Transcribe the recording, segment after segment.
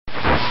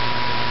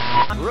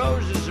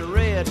Roses are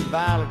red and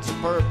violets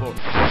are purple.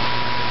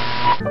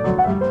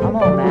 Come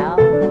on now,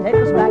 take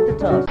us back to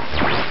Tusk.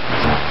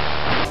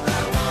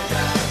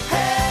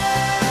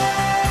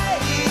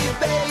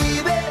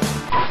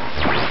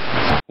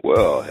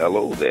 Well,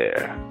 hello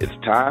there. It's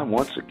time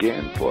once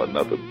again for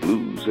another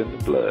Blues in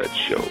the Blood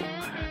show.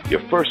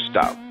 Your first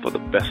stop for the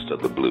best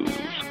of the blues.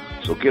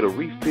 So get a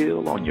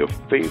refill on your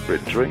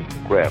favorite drink,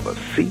 grab a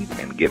seat,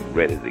 and get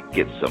ready to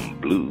get some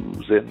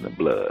blues in the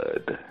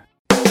blood.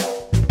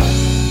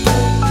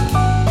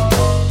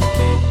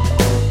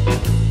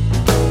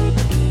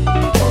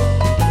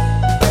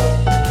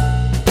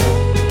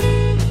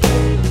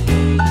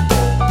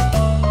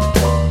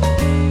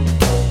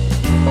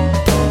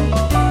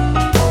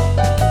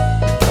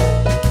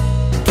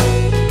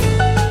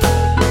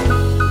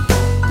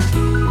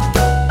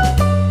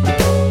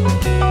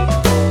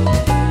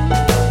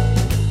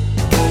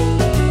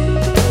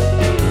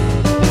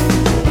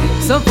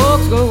 Some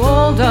folks grow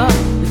older,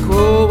 they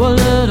grow a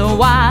little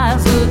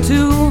wiser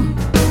too.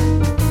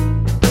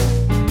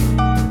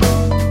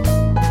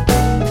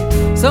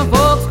 Some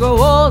folks grow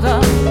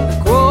older, they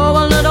grow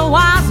a little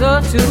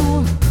wiser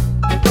too.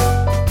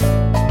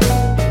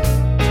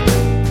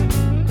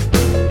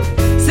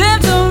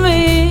 Seems to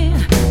me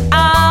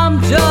I'm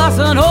just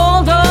an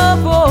older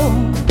fool,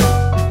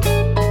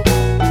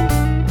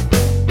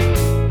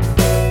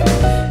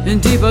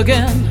 and deep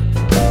again,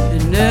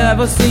 it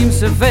never seems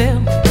to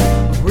fail.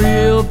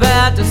 Real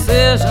bad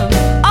decision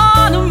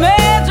on a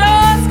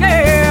major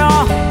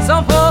scale.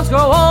 Some folks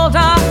grow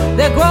older,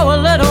 they grow a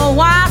little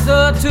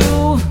wiser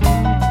too.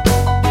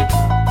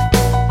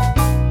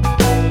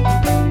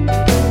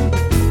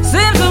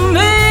 Seems to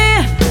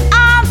me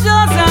I'm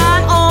just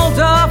an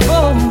older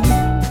fool.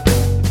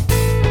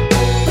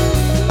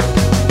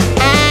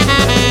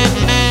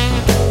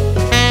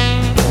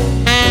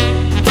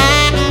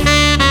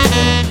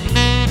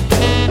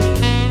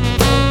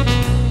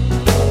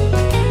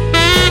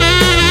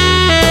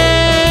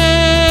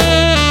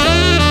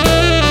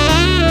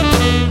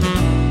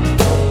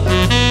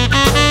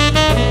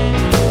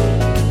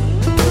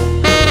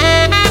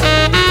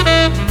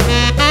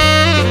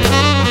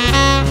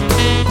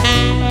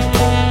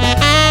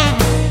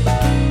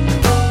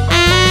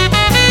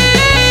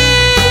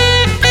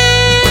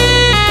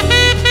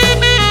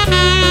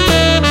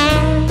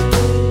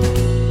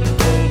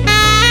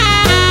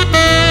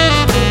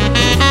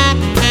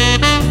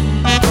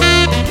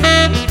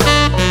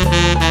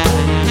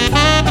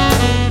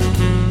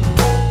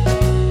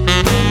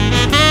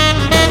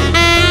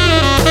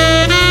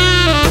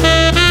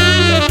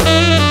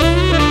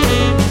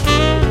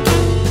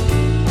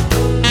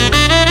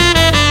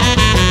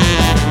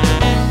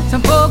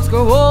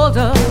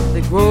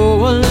 They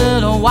grow a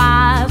little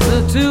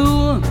wiser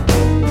too.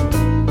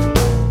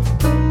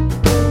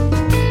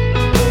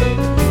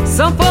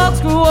 Some folks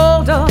grow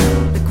older,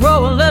 they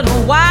grow a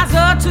little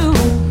wiser too.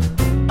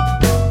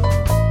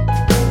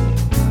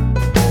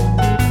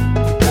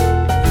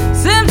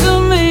 Seems to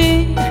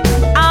me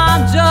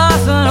I'm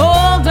just an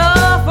older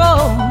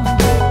fool.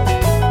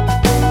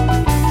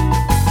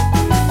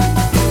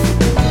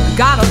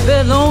 Got a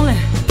bit lonely,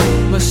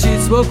 my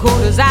sheets were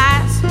cold as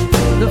ice.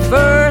 The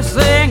first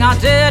thing I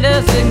did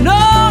is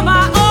ignore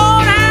my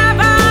own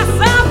advice.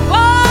 Some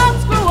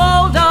folks grow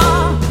older,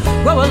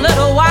 grow a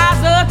little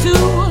wiser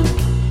too.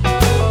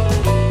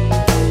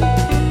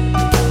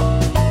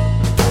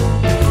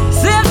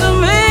 Seems to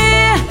me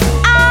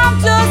I'm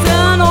just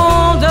an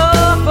older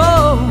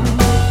fool.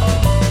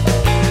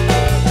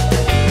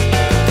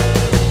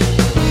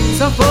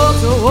 Some folks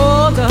grow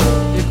older,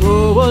 they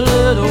grow a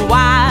little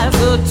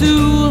wiser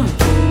too.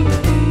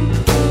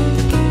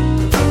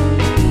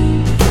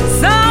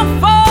 Some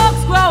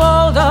folks grow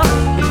older,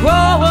 they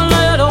grow a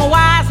little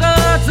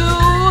wiser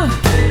too.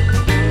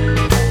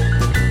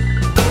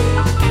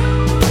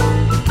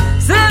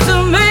 Seems to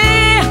me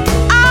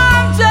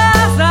I'm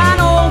just an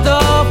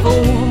older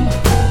fool.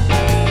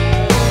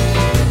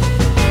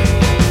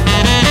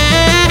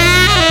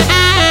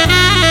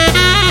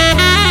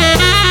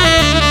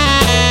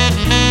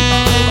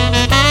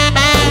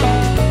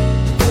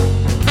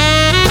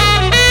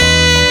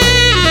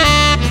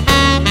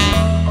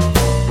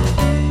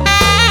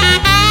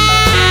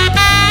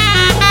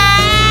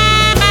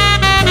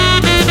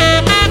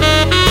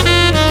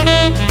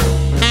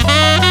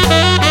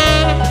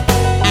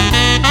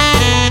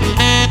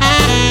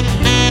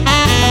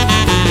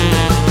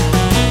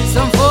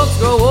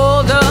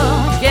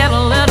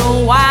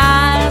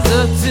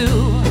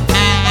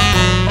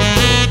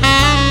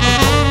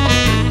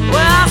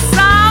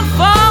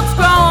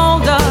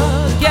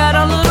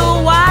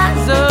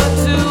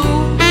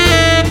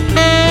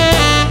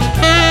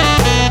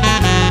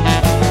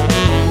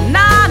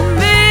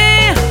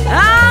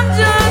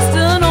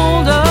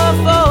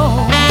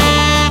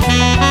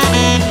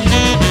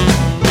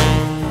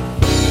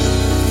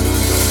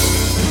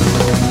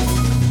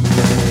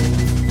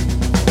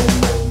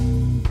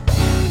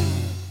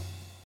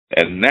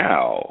 And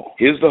now,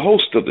 here's the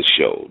host of the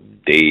show,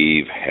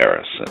 Dave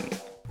Harrison.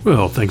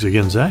 Well, thanks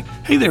again, Zach.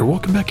 Hey there,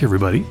 welcome back,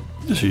 everybody.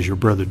 This is your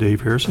brother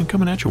Dave Harrison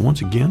coming at you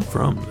once again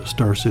from the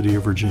Star City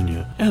of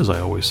Virginia. As I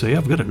always say,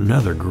 I've got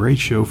another great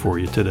show for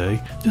you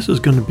today. This is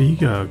going to be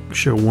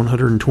show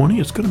 120.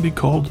 It's going to be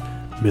called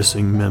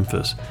Missing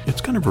Memphis.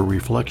 It's kind of a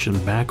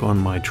reflection back on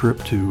my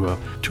trip to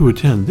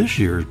attend this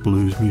year's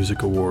Blues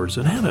Music Awards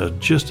and had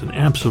just an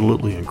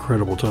absolutely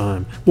incredible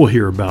time. We'll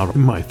hear about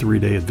my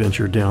 3-day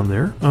adventure down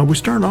there. We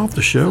start off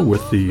the show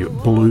with the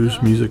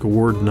Blues Music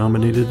Award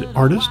nominated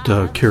artist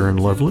Karen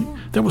Lovely.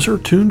 That was her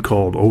tune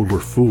called Older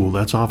Fool.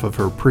 That's off of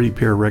her Pretty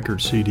Pair record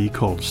CD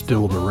called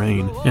Still the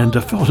Rain. And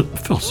I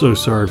felt so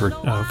sorry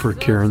for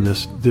Karen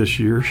this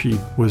year. She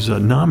was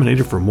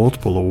nominated for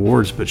multiple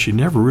awards, but she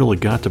never really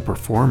got to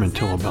perform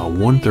until about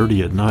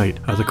 1:30 at night.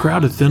 The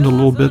crowd had thinned a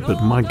little bit,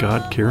 but my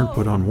God, Karen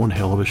put on one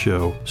hell of a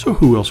show. So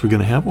who else are we going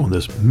to have on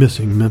this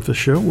Missing Memphis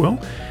show? Well,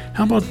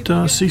 how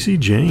about C.C.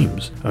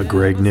 James,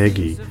 Greg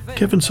Nagy,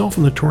 Kevin Self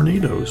and the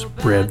Tornadoes,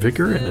 Brad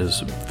Vicker and his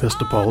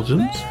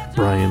Festipolitans,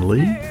 Brian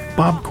Lee,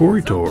 Bob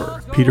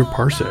Corritor, Peter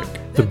Parsec,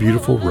 the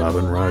beautiful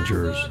Robin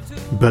Rogers,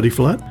 Buddy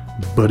Flett,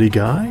 Buddy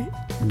Guy,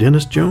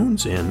 Dennis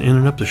Jones, and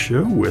ending up the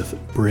show with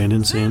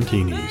Brandon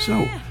Santini.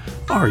 So,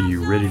 are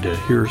you ready to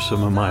hear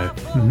some of my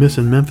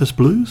Missing Memphis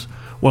blues?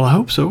 Well, I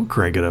hope so.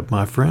 Crank it up,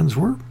 my friends.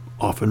 We're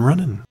off and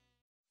running.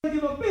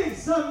 Give a big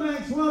Sun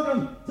Max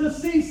welcome to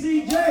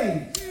C.C.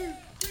 James.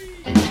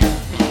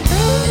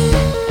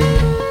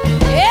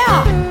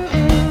 Yeah,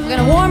 we're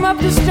gonna warm up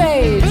the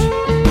stage.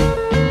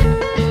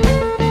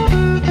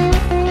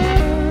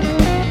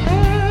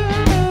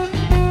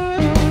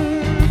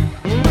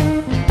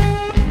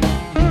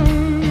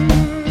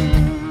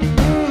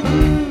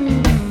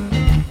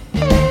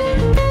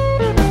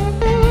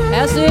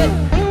 That's it.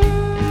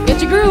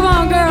 Get your groove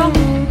on, girl.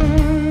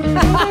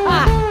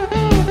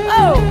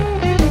 Oh,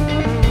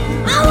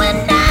 I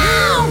went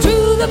down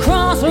to the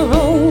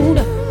crossroad,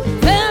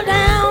 fell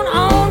down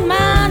on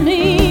my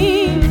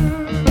knee.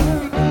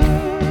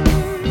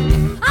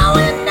 I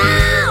went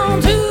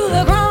down to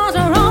the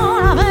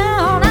crossroad, I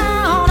fell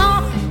down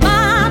on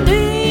my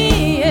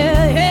knee.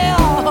 Yeah, yeah.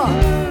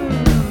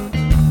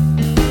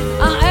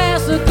 I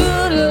asked the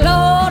good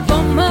Lord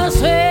for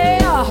mercy,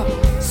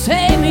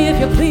 save me if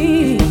you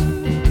please.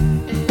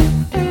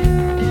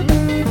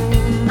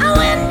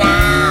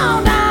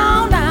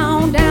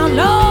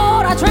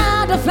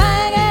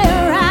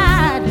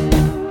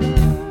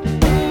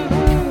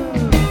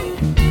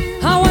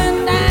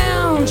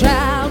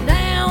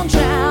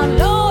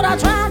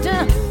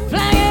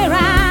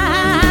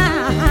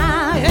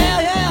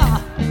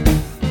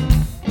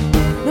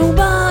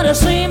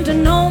 Seem to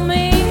know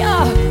me,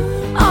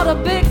 all the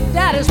big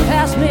daddies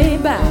pass me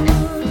by.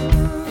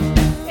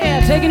 Yeah,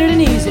 taking it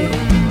easy.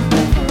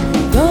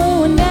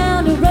 Going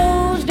down to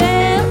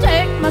Rosedale,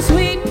 take my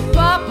sweet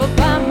papa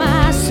by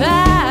my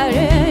side.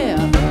 Yeah.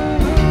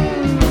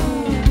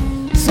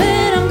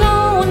 Said I'm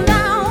going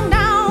down,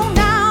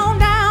 down, down,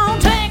 down.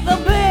 Take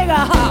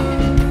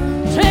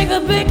the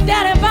big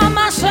daddy by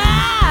my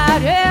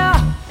side. Yeah.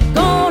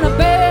 Gonna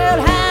Bell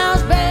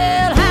House,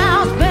 Bell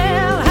House,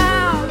 Bell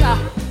House.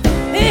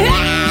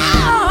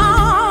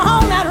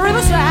 On that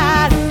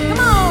riverside, come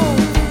on,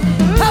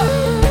 ho,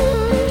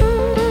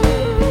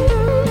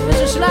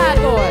 Mr. Slide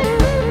Boy.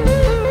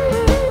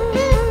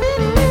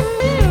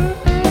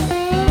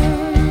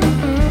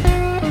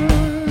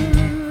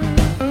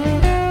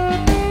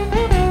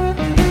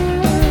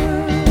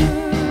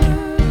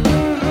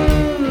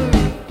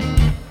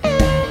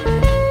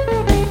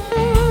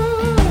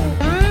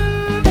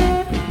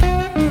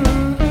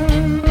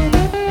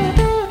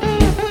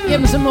 Give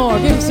him some more,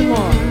 give him some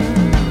more.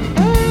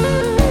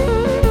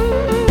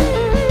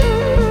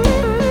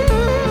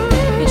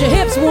 Get your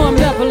hips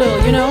warmed up a little,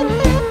 you know.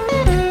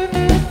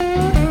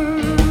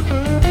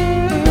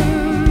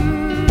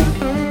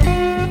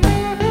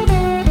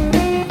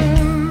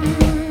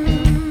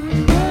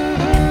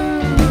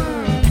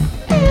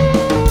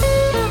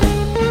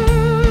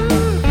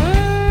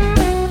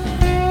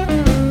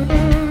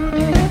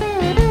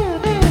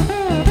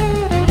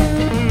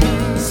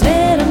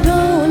 Said I'm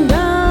going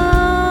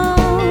down.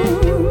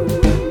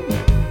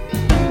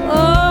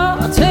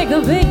 Oh, take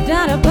a big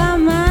daddy by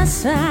my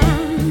side.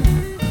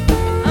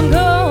 I'm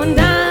going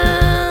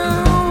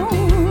down.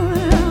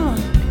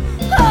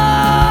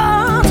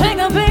 Oh, take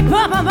a big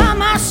papa by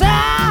my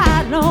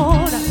side,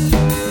 Lord.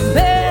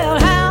 Bell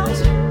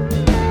House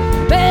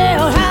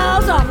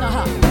on the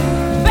hop.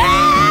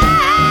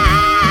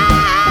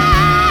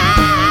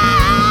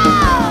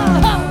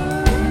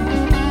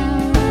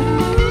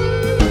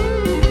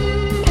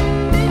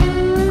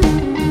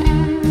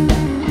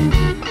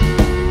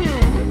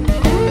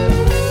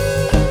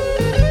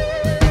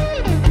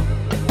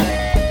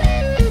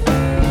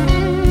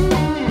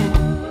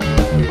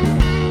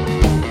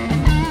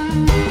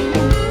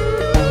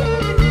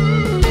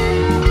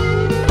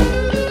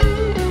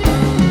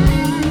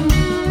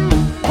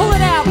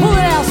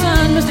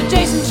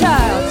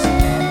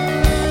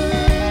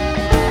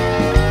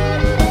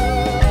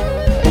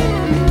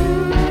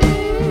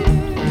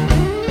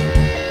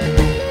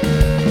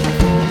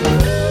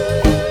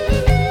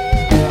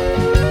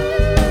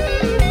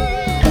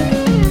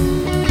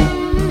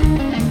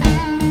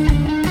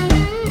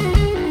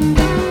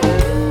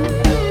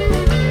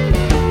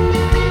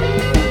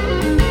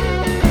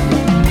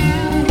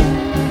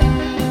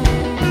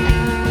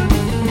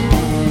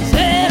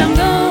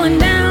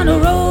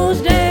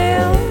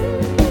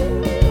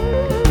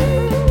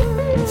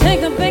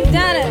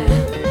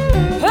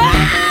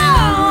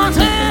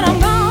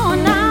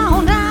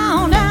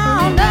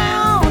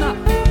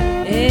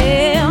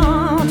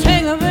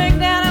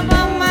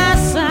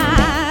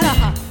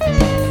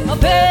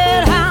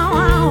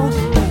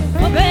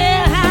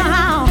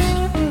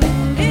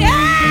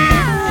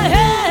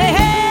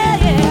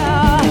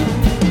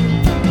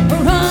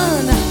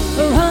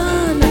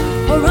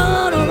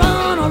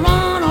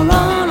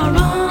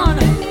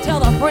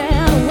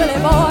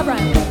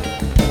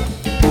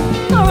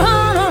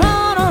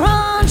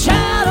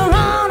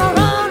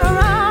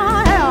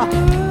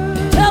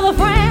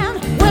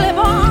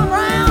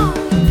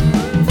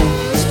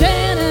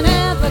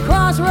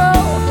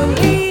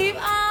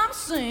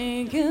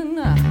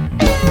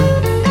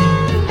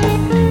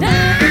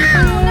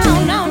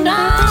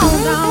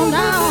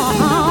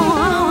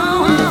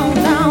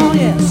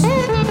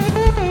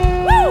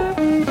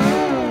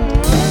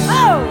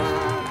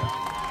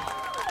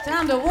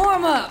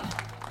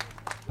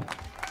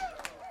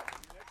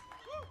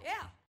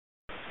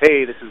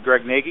 Hey, this is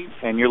Greg Nagy,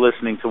 and you're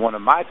listening to one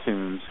of my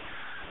tunes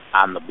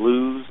on the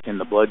Blues in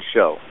the Blood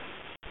show.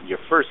 Your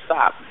first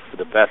stop for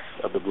the best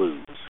of the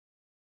blues.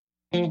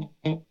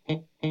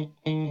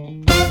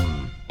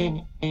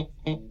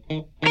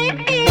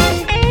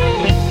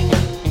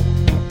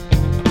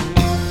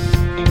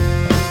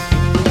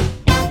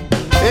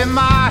 And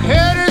my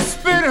head is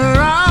spinning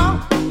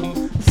around,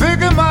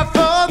 thinking my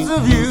thoughts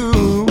of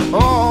you.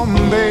 Oh,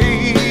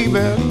 baby,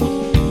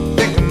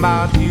 thinking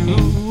about you.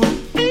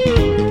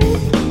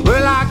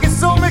 Well, I get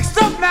so mixed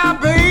up now,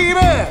 baby,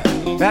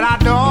 that I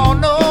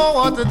don't know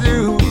what to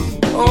do.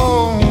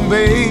 Oh,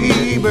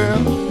 baby,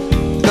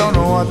 don't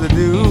know what to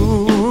do.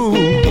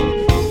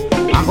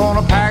 I'm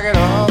gonna pack it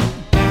up,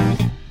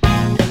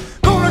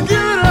 gonna give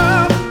it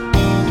up,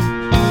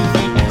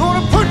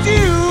 gonna put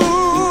you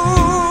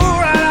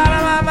right out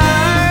of my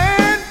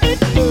mind.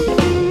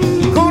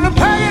 Gonna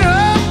pack it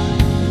up,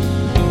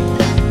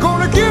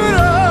 gonna give it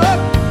up,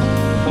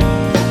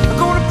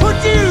 gonna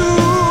put you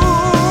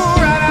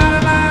right out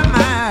of my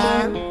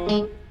mind.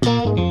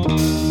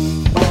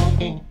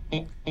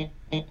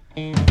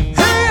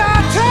 Hey,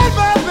 I tried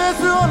my best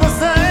to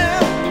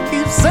understand,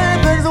 keep saying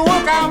things will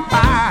work out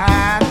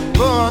fine,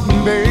 but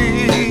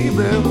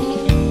baby,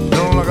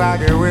 don't look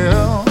like it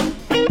will.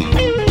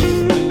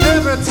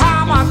 Every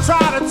time I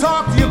try to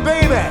talk to you,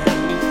 baby,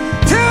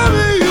 tell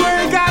me you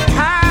ain't got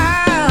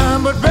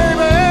time. But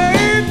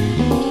baby,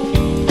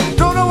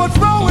 don't know what's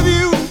wrong with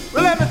you,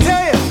 but let me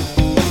tell you,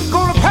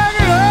 gonna pack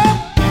it up,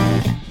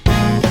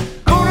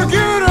 gonna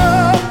give it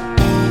up,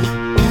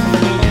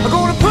 I'm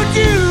gonna put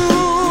you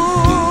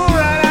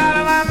right out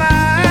of my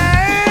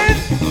mind.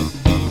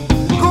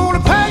 Gonna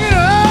pack it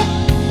up,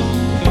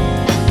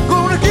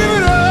 gonna give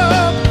it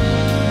up,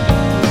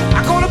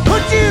 I'm gonna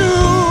put you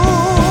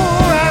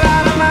right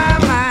out of my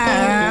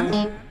mind.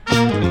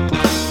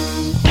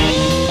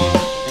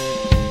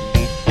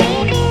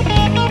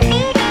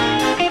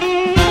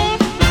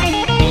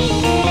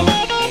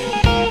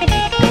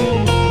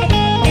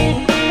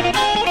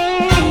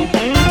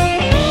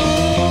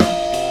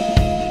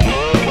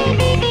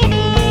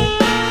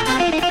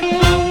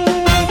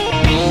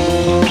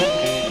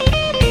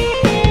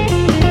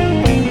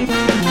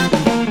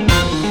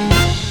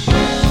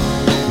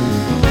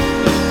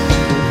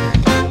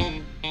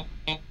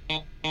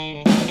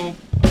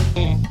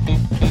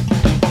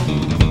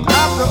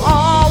 After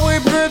all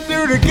we've been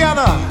through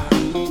together,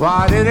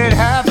 why did it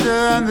have to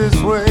end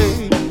this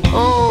way?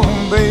 Oh,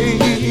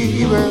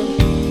 baby,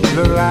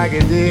 look like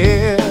it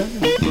did.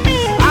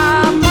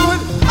 I put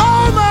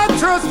all my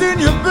trust in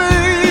you,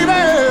 baby.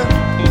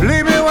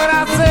 Believe me when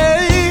I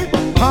say,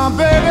 oh,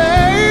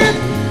 baby,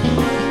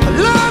 I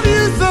love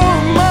you so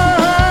much.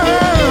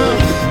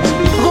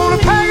 I'm gonna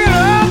pack it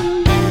up,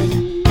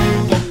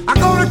 I'm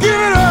gonna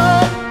give it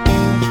up,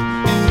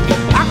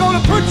 I'm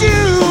gonna put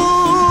you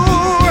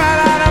right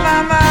out of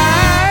my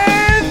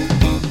mind.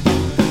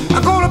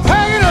 I'm gonna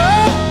pack it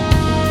up,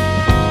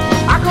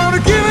 I'm gonna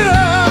give it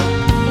up,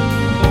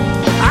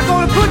 I'm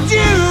gonna put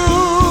you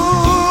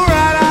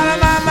right out of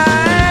my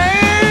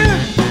mind.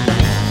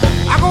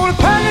 I'm gonna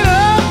pack it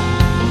up,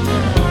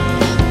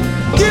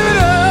 give it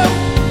up,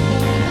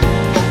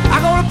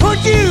 I'm gonna put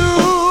you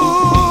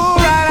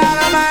right out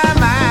of my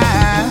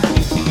mind.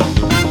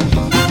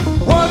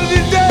 One of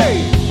these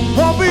days,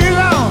 won't be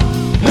long,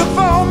 look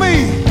for me,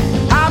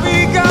 I'll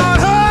be gone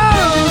home.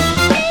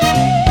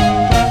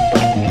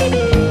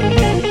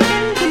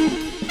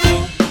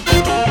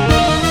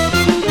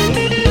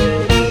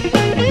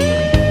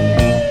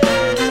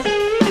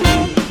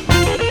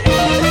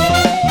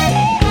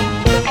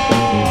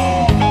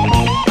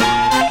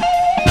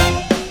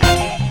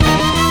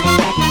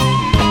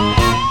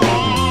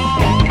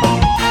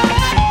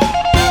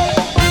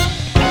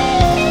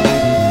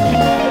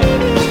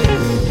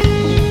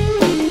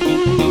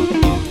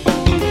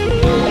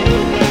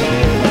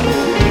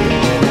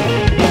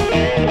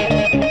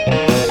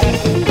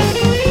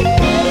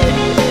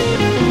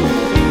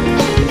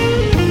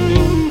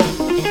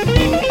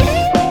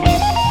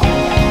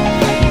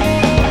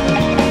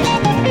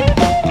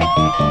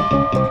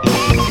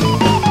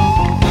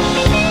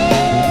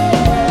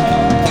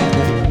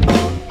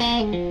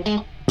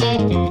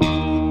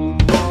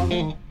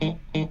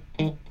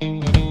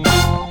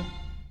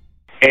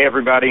 Hey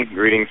everybody,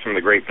 greetings from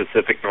the great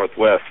Pacific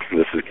Northwest.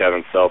 This is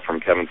Kevin Self from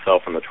Kevin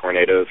Self and the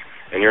Tornadoes,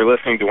 and you're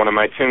listening to one of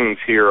my tunes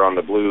here on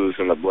the Blues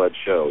and the Blood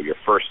show, your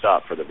first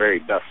stop for the very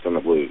best in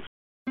the blues.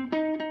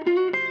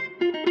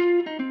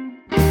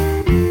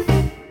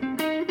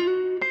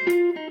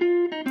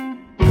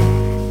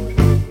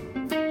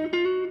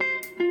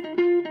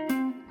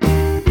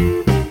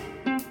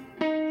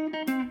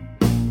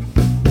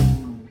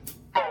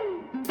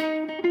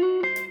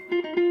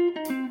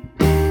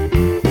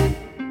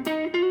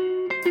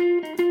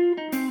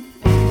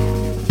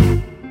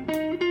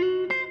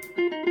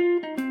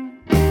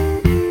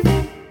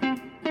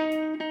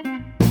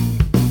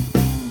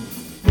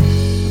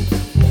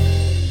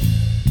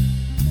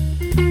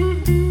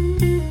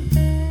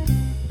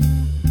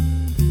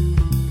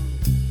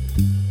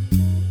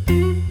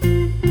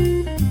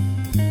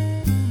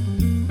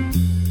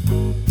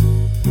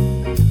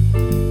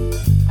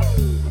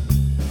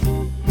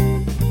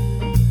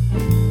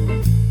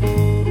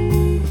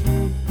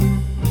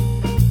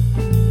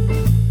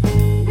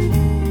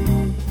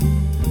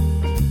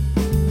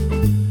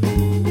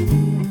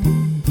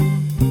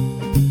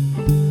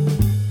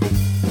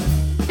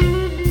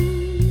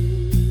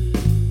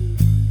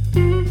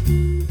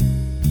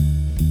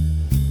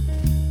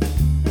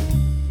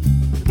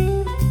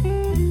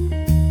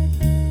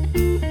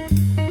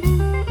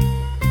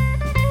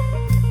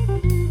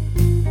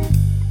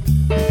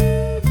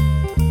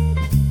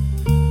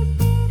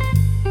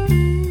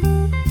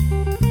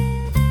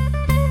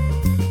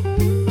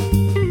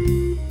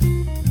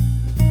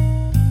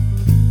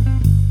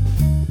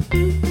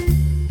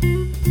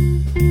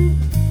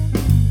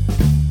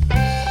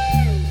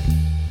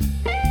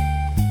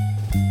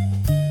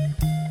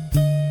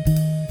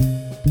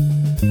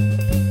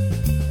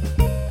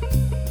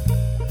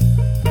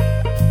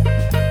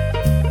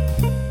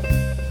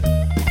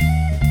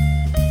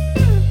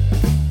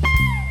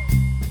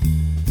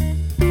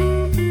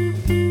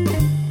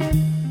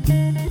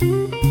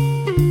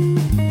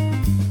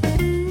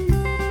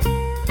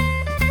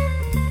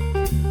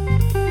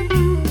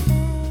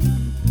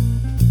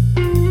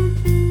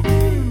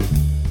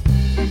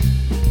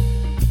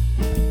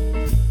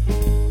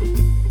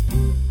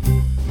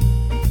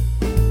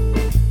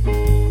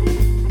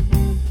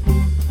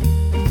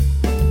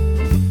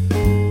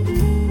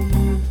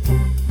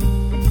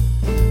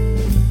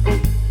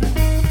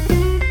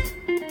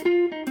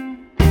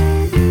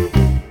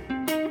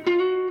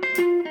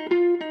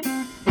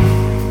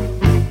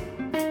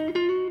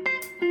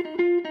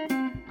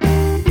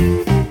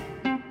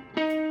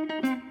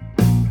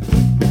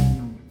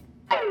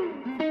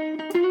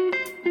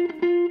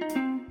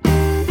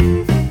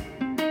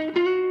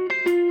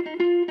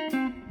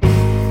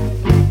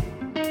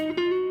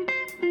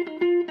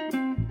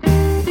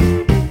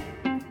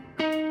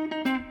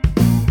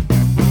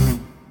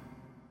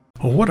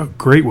 what a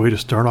great way to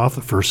start off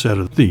the first set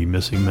of the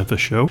Missing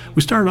Memphis show.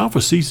 We started off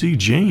with CeCe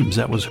James.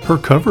 That was her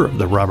cover of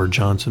the Robert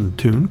Johnson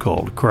tune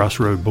called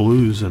Crossroad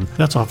Blues, and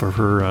that's off of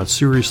her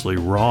Seriously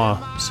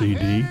Raw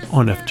CD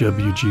on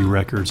FWG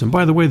Records. And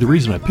by the way, the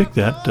reason I picked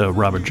that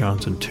Robert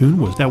Johnson tune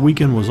was that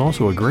weekend was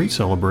also a great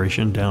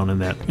celebration down in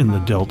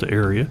the Delta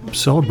area,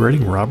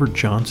 celebrating Robert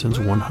Johnson's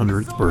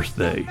 100th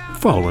birthday.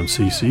 Following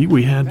CeCe,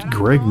 we had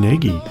Greg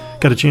Nagy.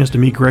 Got a chance to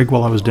meet Greg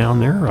while I was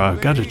down there.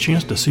 Got a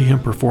chance to see him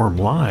perform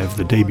live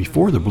the day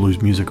before the Blues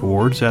Music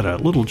Awards at a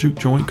little juke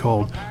joint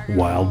called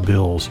Wild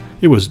Bill's.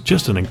 It was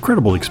just an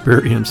incredible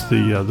experience.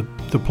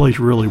 The place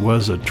really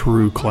was a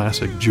true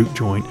classic juke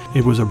joint.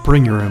 It was a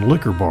bring your own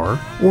liquor bar,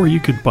 or you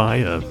could buy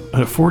a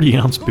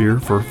 40-ounce beer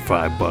for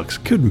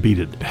 $5. Couldn't beat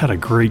it. Had a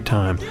great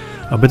time.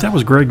 But that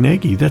was Greg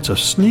Nagy. That's a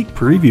sneak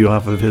preview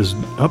off of his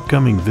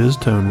upcoming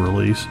VizTone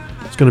release.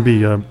 It's going to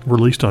be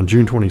released on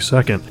June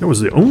 22nd. It was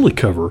the only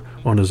cover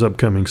on his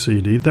upcoming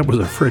CD. That was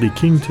a Freddie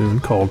King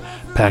tune called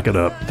Pack It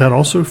Up. That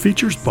also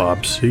features Bob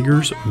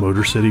Seger's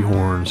Motor City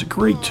Horns.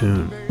 Great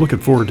tune. Looking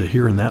forward to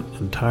hearing that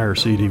entire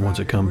CD once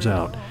it comes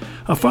out.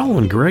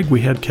 Following Greg, we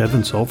had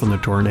Kevin Self and the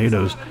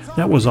Tornadoes.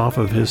 That was off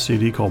of his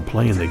CD called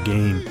Playing the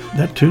Game.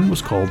 That tune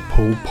was called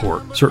Pulled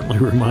Pork. Certainly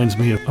reminds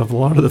me of a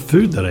lot of the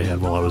food that I had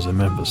while I was in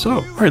Memphis. So,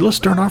 all right, let's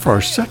start off our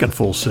second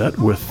full set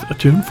with a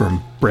tune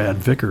from Brad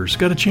Vickers.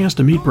 Got a chance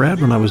to meet Brad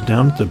when I was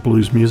down at the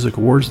Blues Music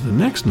Awards the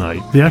next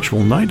night, the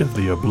actual night of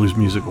the Blues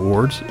Music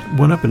Awards.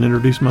 Went up and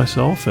introduced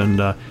myself,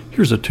 and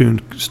here's a tune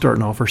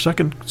starting off our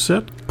second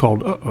set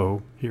called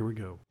Uh-Oh. Here we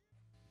go.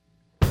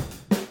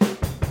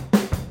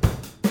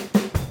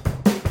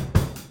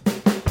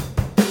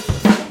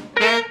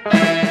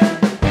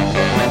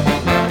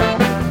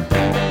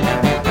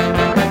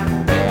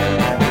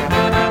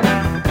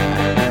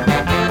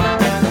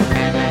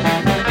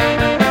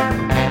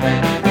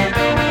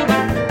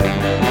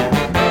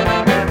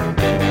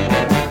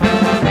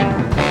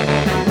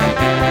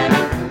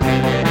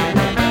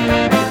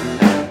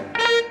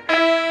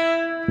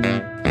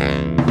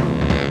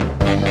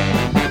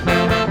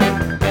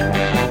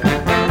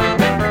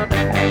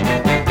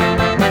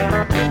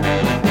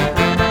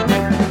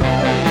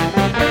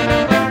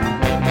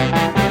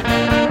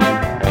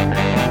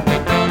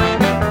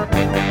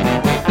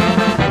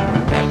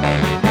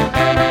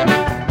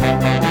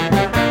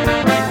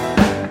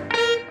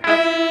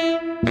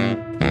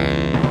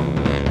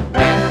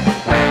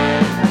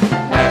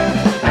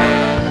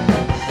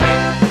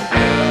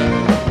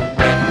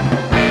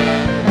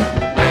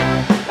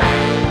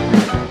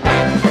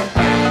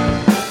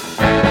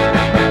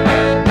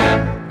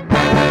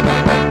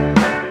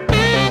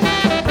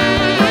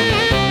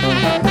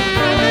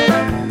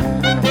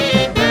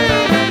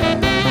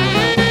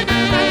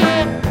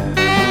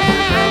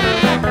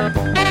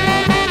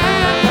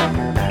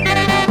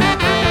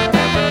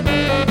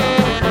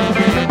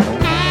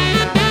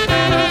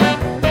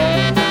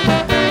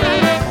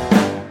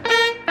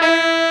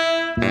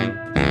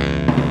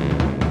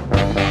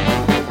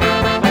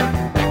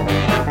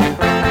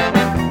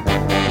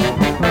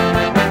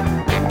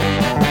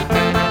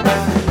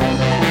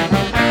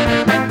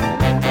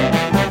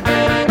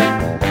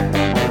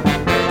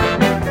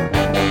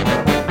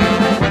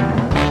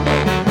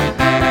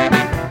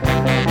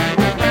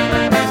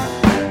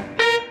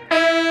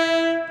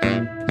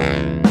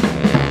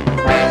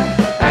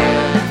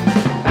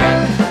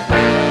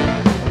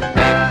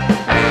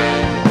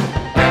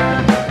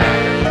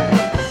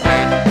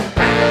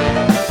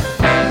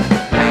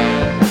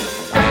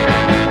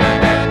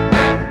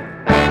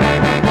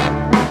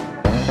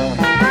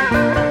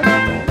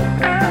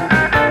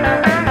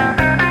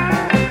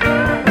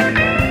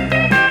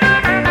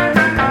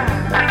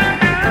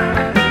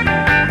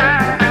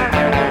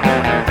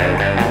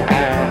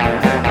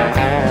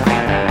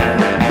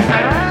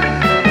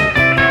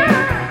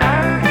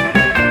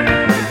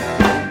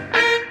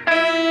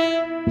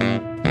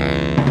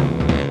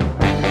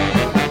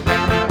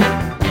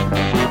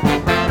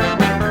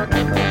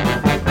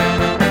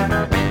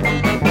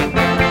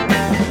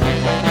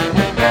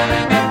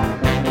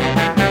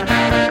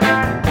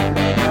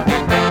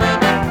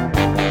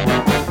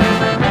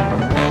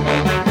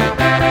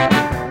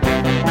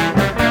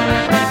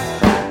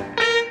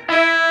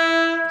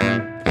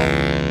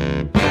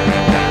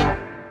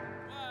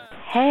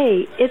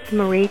 Hey, it's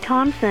Marie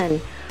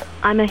Thompson.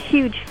 I'm a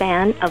huge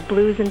fan of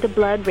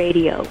BluzNdaBlood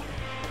Radio,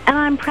 and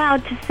I'm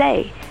proud to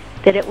say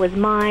that it was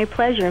my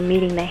pleasure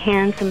meeting the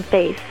handsome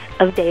face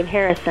of Dave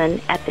Harrison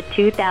at the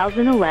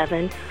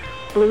 2011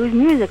 Blues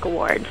Music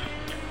Awards.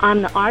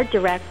 I'm the art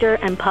director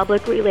and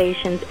public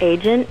relations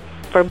agent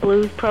for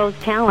Blues Pros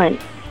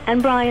Talent,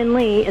 and Brian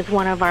Lee is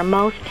one of our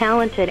most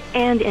talented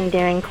and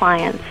endearing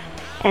clients.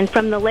 And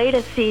from the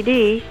latest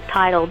CD,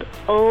 titled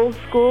Old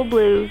School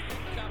Blues,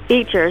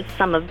 features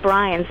some of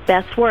Brian's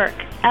best work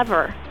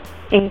ever,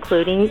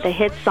 including the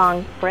hit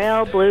song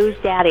Frail Blues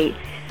Daddy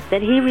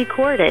that he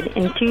recorded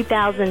in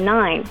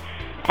 2009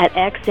 at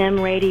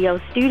XM Radio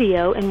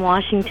Studio in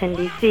Washington,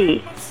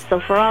 D.C.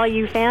 So for all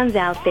you fans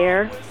out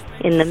there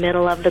in the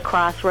middle of the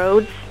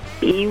crossroads,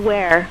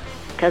 beware,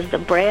 because the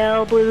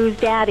Braille Blues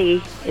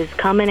Daddy is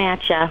coming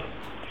at ya,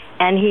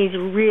 and he's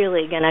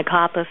really gonna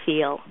cop a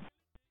feel.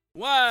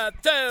 1,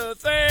 2,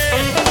 3.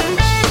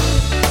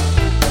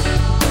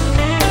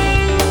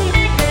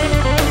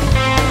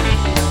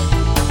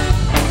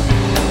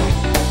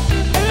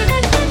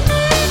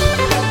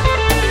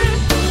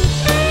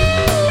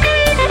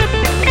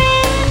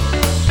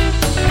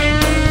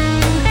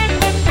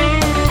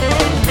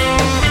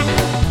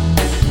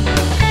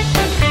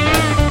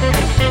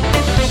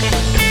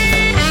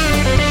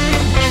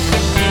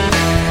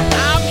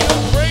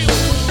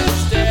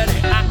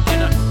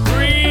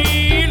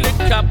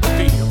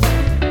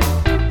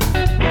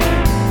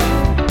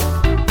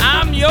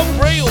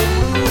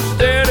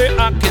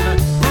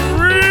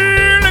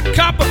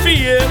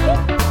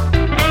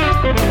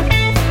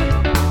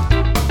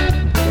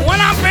 When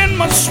I bend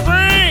my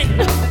string,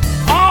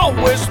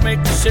 always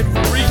makes it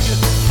free.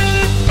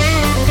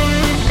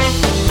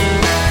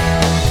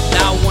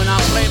 Now when I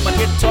play my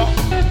guitar,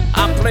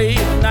 I play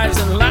it nice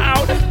and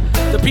loud.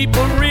 The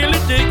people really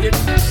dig it.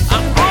 I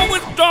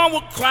always draw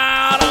a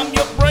crowd. I'm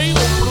your brave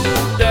old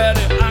blues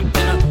daddy. I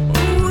can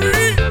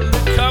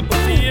really cop a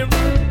feel.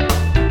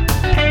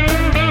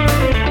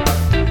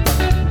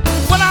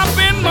 When I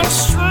bend my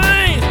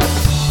string,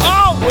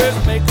 always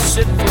makes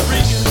it free.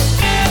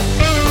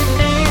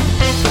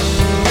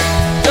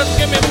 Just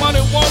give me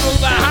money, Water,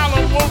 the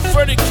Howlin' Wolf,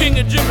 Freddie King,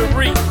 and Jimmy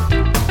Reed.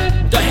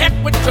 The heck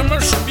with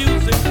commercial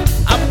music.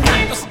 I've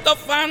got the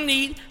stuff I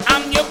need.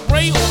 I'm your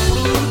brave old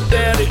blues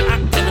daddy. I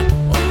can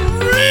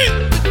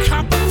really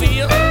cop a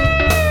feel.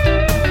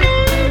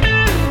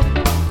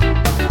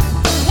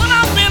 When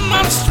I bend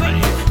my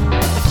string,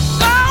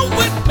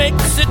 always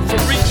makes it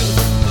free.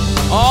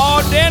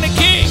 Oh, Danny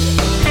King.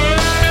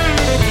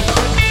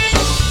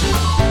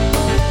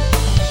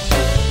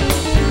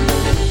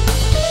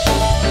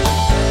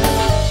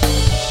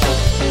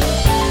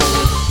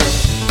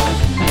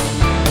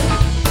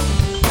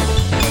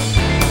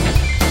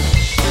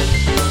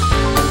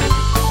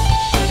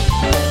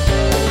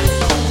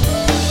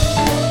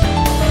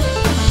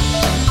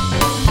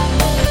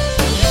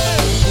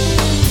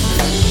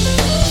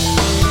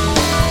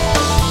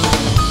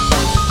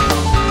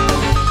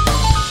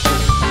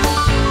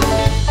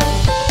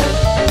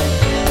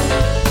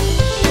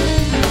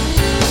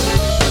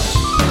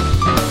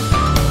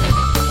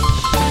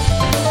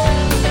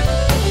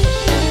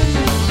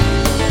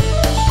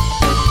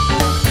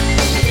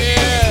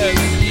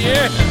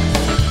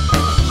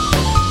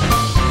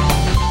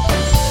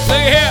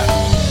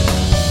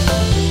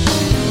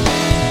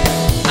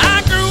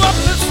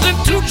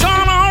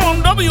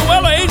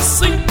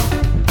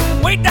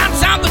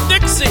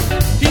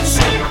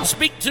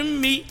 Speak to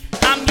me,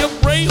 I'm your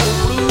brave old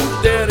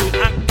blues daddy.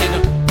 I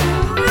can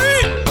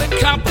really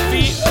cop a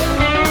feel.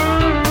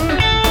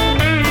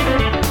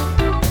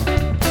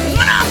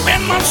 When I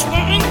bend my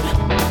string,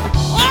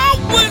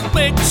 always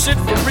makes it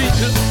free.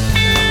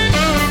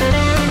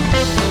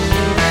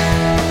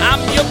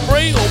 I'm your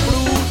brave old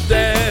blues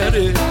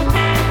daddy.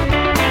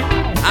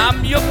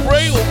 I'm your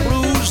brave old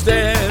blues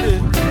daddy.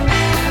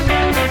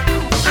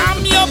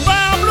 I'm your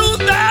brown blues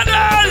daddy.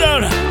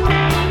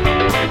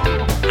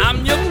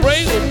 I'm your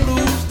brave old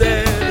blues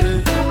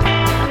daddy.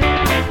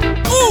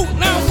 Ooh,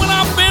 now when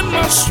I bend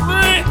my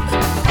string,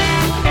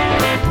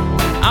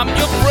 I'm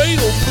your brave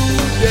old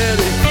blues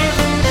daddy.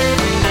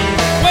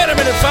 Wait a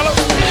minute, fellas.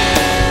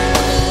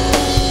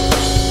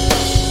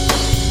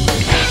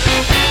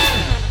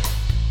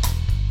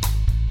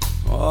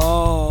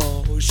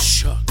 Oh,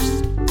 shucks.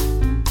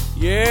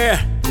 Yeah.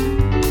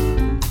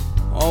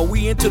 Oh,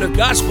 we into the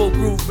gospel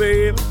groove,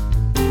 baby.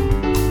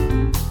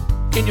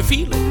 Can you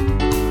feel it?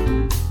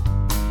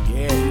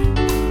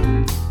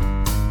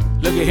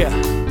 Look at here.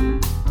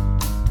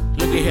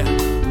 Look at here.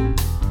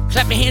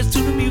 Clap your hands to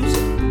the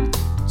music.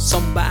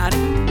 Somebody.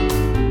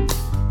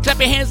 Clap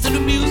your hands to the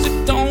music.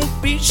 Don't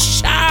be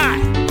shy.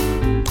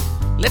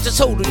 Let your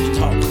soul do your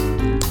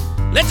talking.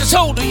 Let your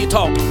soul do your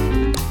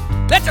talking.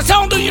 Let your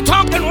soul do your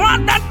talking.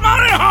 Run that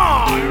money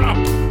hard.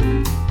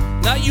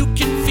 Now you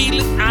can feel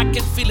it. I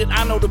can feel it.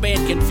 I know the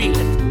band can feel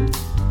it.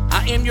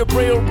 I am your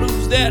Braille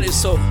Blues daddy.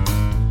 So,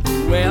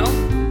 well,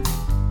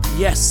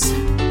 yes,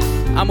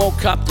 I'm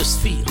gonna cop this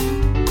feel.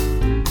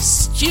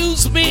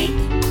 Excuse me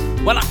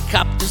while I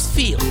cop this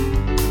feel.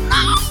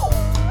 No!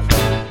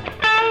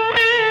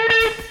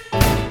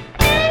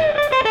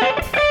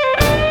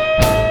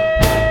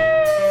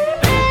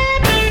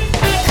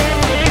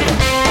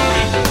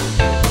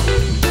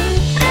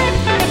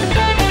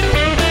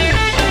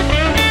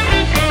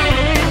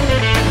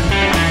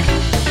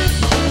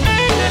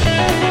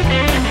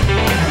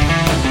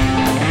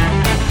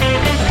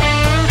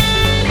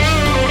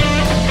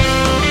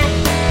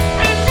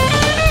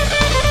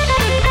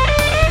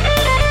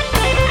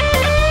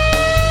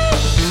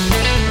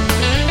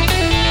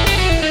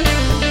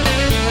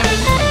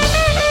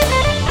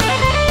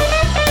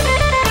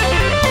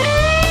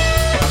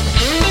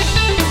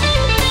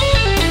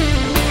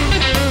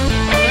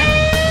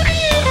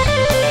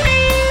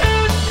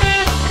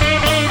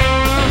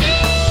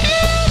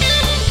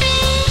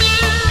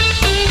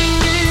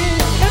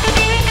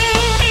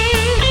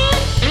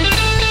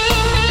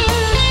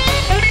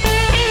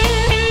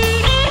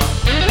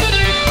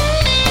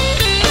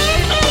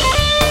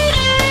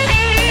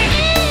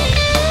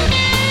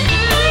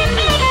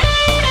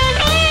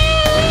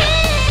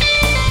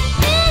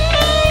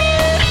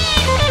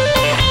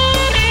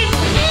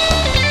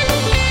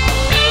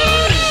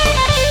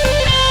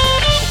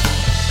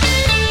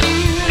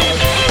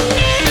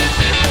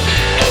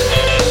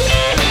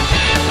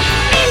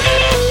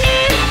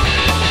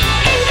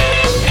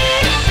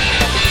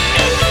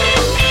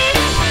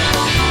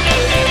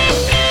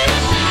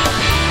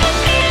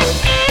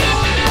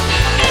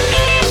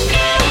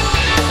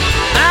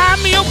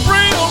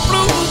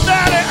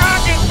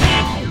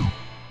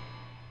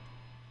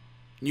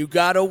 You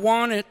gotta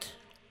want it.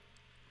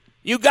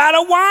 You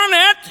gotta want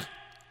it.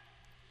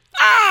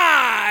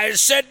 I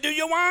said, do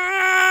you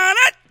want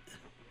it?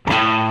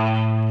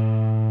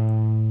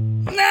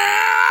 Now,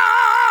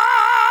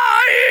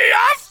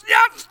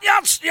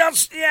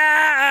 yes.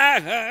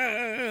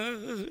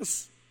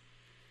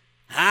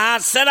 I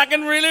said I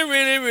can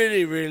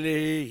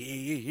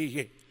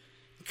really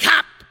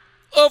cop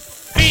a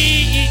feel.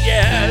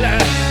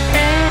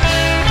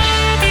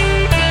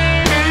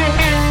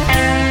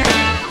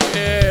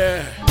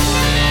 Yeah.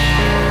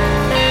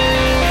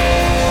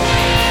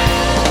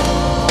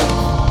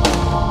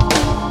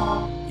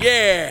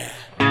 Yeah.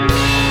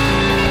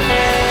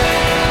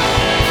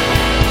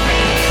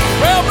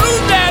 Well,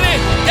 Blues Daddy,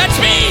 that's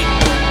me.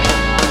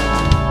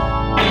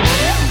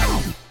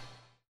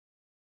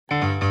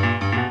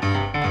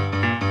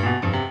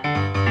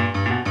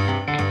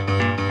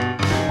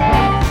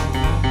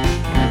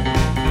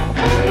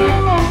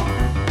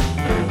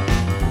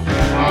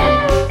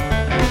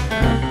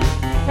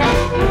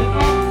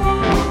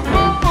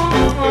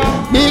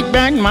 Big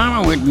bad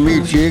mama with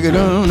me chicken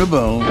on the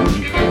bone.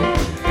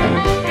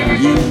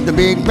 She's the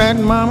big bad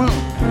mama,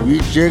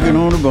 you chicken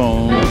on the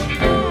bone.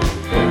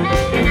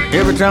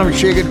 Every time you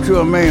shake it to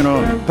a man,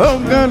 or oh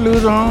God,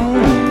 lose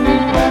on.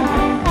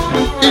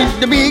 It's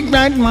the big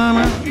bad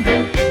mama,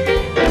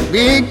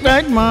 big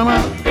bad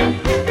mama.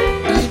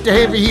 It's the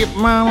heavy hip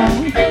mama.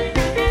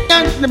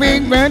 That's the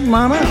big bad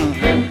mama.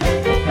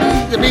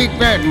 It's the big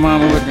bad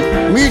mama with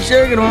me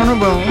chicken on the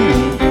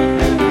bone.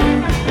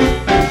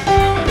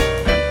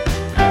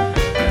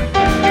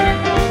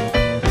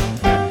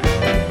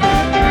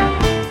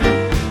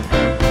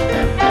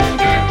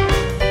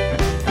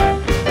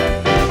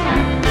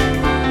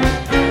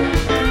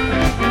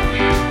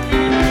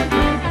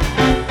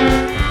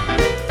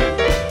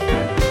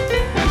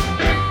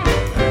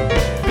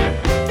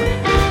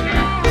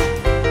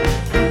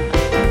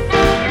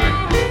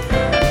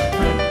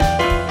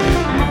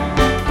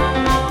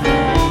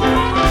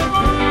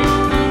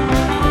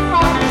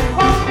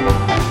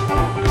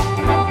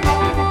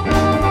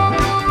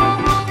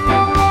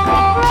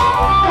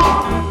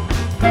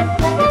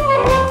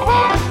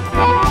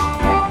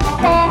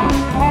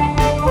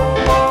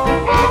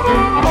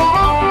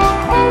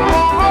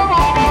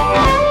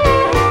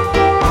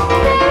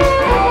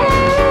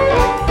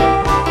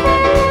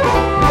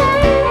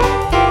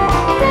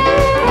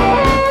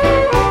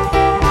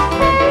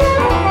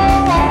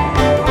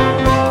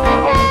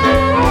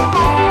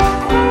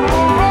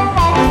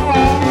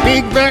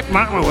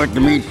 Mama with the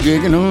meat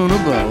chicken on the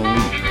bone.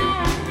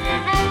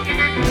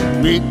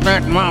 Big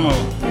fat mama,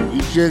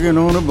 eat chicken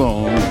on the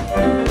bone.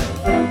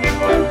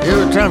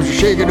 Every time she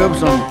shake it up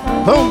some,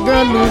 oh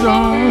God, lose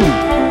on.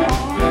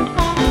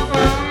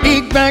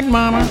 Big fat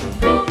mama,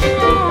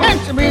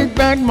 that's a big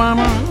fat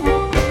mama.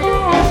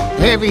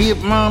 Heavy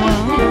hip mama,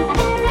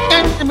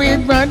 that's a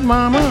big fat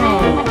mama.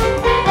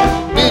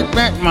 Big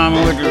fat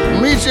mama with the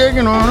meat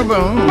chicken on the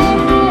bone.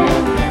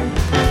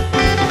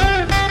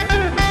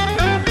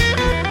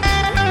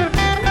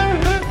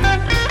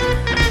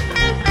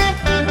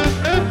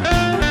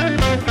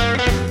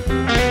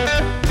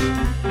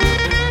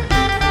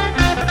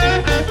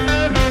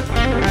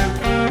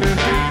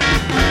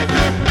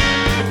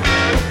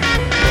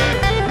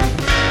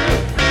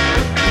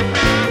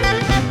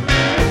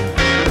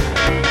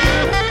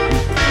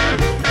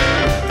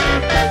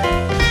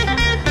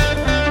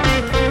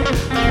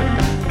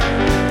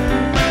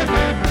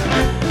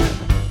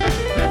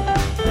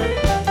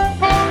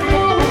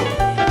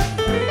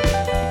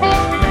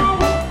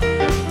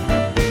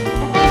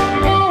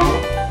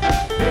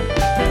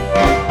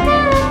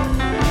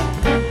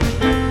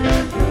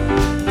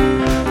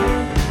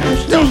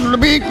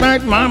 Big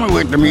fat mama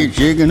with the meat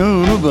chicken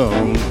on the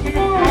bone.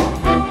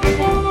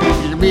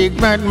 She's a big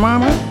fat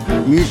mama,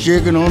 meat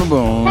chicken on the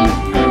bone.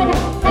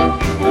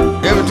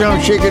 Every time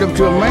I shake it up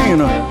to a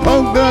man,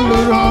 oh God,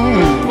 lose on.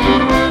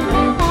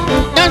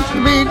 That's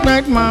the big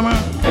fat mama,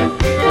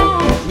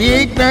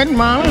 big fat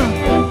mama,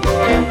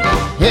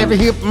 heavy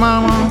hip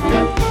mama.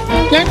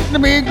 That's the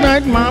big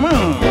fat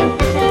mama,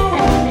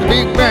 the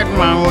big fat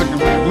mama with the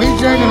meat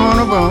chicken on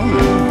the bone.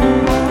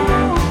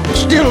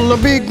 Still a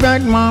big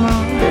fat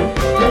mama.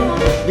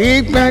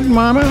 Big fat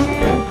mama,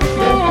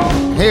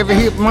 heavy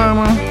hip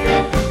mama,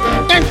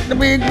 that's the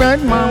big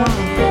fat mama.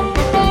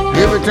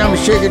 Every time I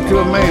shake it to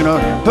a man,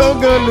 oh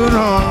God, lose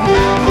on.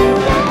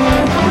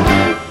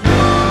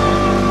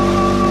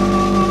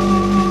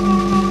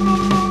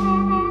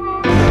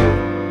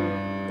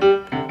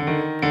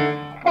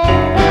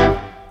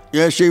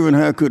 Yeah, shaving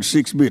haircut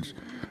 6 bits.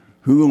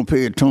 Who gonna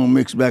pay a tone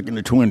mix back in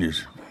the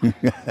 20s?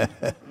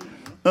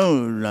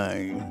 Oh,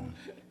 right.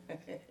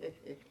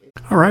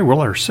 All right, well,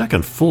 our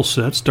second full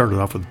set started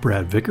off with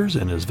Brad Vickers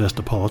and his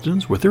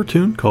Vestapolitans with their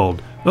tune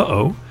called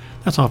Uh-Oh.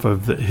 That's off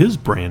of his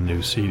brand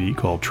new CD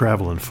called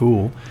Travelin'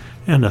 Fool.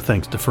 And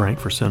thanks to Frank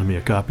for sending me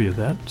a copy of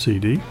that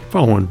CD.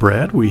 Following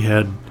Brad, we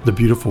had the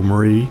beautiful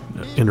Marie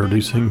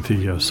introducing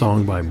the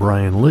song by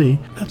Brian Lee.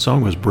 That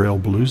song was Braille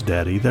Blues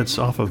Daddy. That's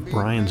off of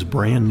Brian's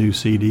brand new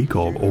CD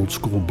called Old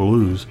School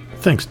Blues.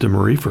 Thanks to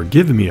Marie for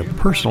giving me a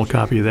personal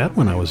copy of that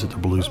when I was at the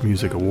Blues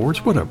Music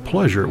Awards. What a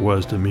pleasure it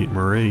was to meet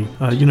Marie.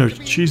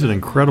 She's an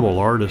incredible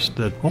artist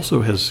that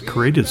also has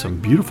created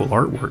some beautiful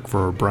artwork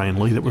for Brian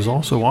Lee that was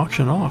also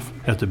auctioned off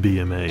at the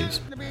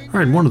BMAs. All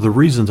right, one of the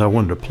reasons I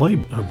wanted to play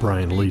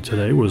Brian Lee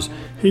today was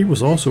he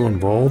was also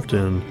involved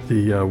in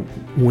the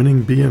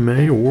winning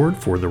BMA award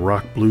for the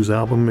Rock Blues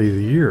Album of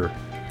the Year.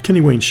 Kenny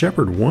Wayne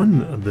Shepherd won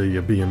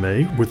the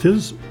BMA with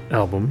his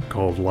album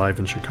called Live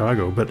in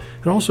Chicago, but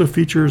it also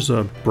features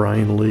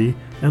Brian Lee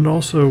and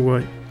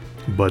also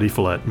Buddy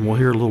Flett, and we'll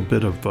hear a little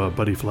bit of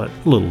Buddy Flett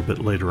a little bit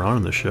later on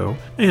in the show.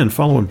 And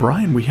following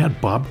Brian, we had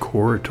Bob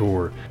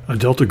Corritore.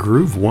 Delta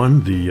Groove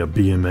won the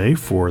BMA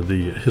for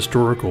the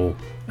Historical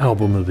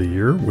Album of the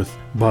Year with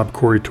Bob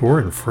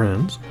Corritore and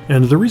Friends.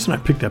 And the reason I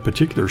picked that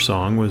particular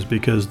song was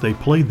because they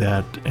played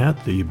that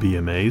at the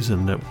BMAs,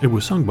 and it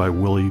was sung by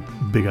Willie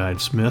Big Eyed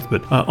Smith,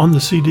 but on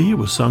the CD it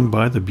was sung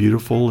by the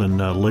beautiful and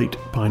late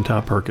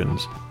Pinetop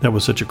Perkins. That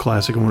was such a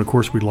classic, and of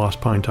course we lost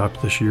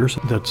Pinetop this year,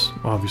 so that's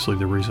obviously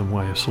the reason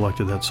why I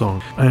selected that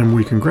song. And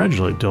we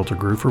congratulate Delta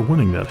Groove for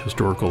winning that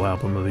Historical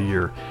Album of the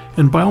Year.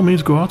 And by all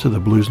means, go out to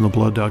the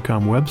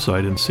BluzNdaBlood.com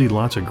website and see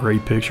lots of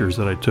great pictures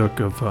that I took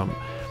of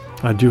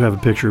I do have a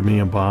picture of me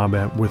and Bob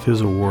with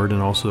his award,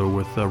 and also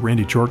with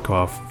Randy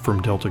Chortkoff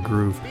from Delta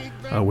Groove,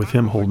 with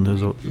him holding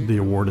the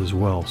award as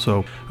well.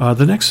 So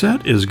the next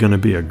set is going to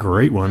be a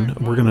great one.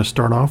 We're going to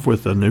start off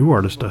with a new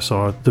artist I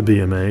saw at the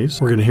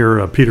BMAs. We're going to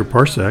hear Peter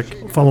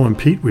Parsek. Following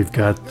Pete, we've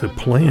got The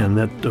Plan,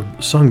 that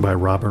sung by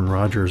Robin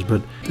Rogers.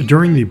 But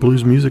during the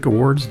Blues Music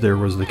Awards, there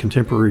was the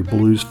Contemporary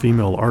Blues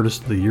Female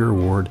Artist of the Year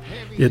Award.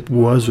 It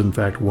was, in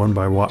fact, won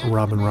by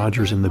Robin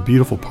Rogers, and the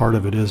beautiful part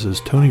of it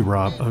is Tony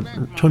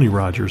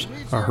Rogers,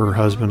 her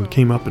husband,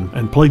 came up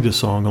and played this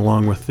song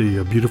along with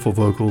the beautiful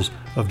vocals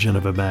of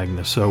Geneva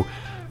Magnus. So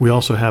we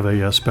also have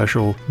a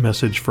special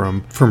message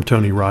from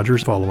Tony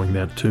Rogers following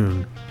that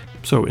tune.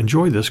 So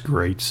enjoy this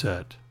great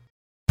set.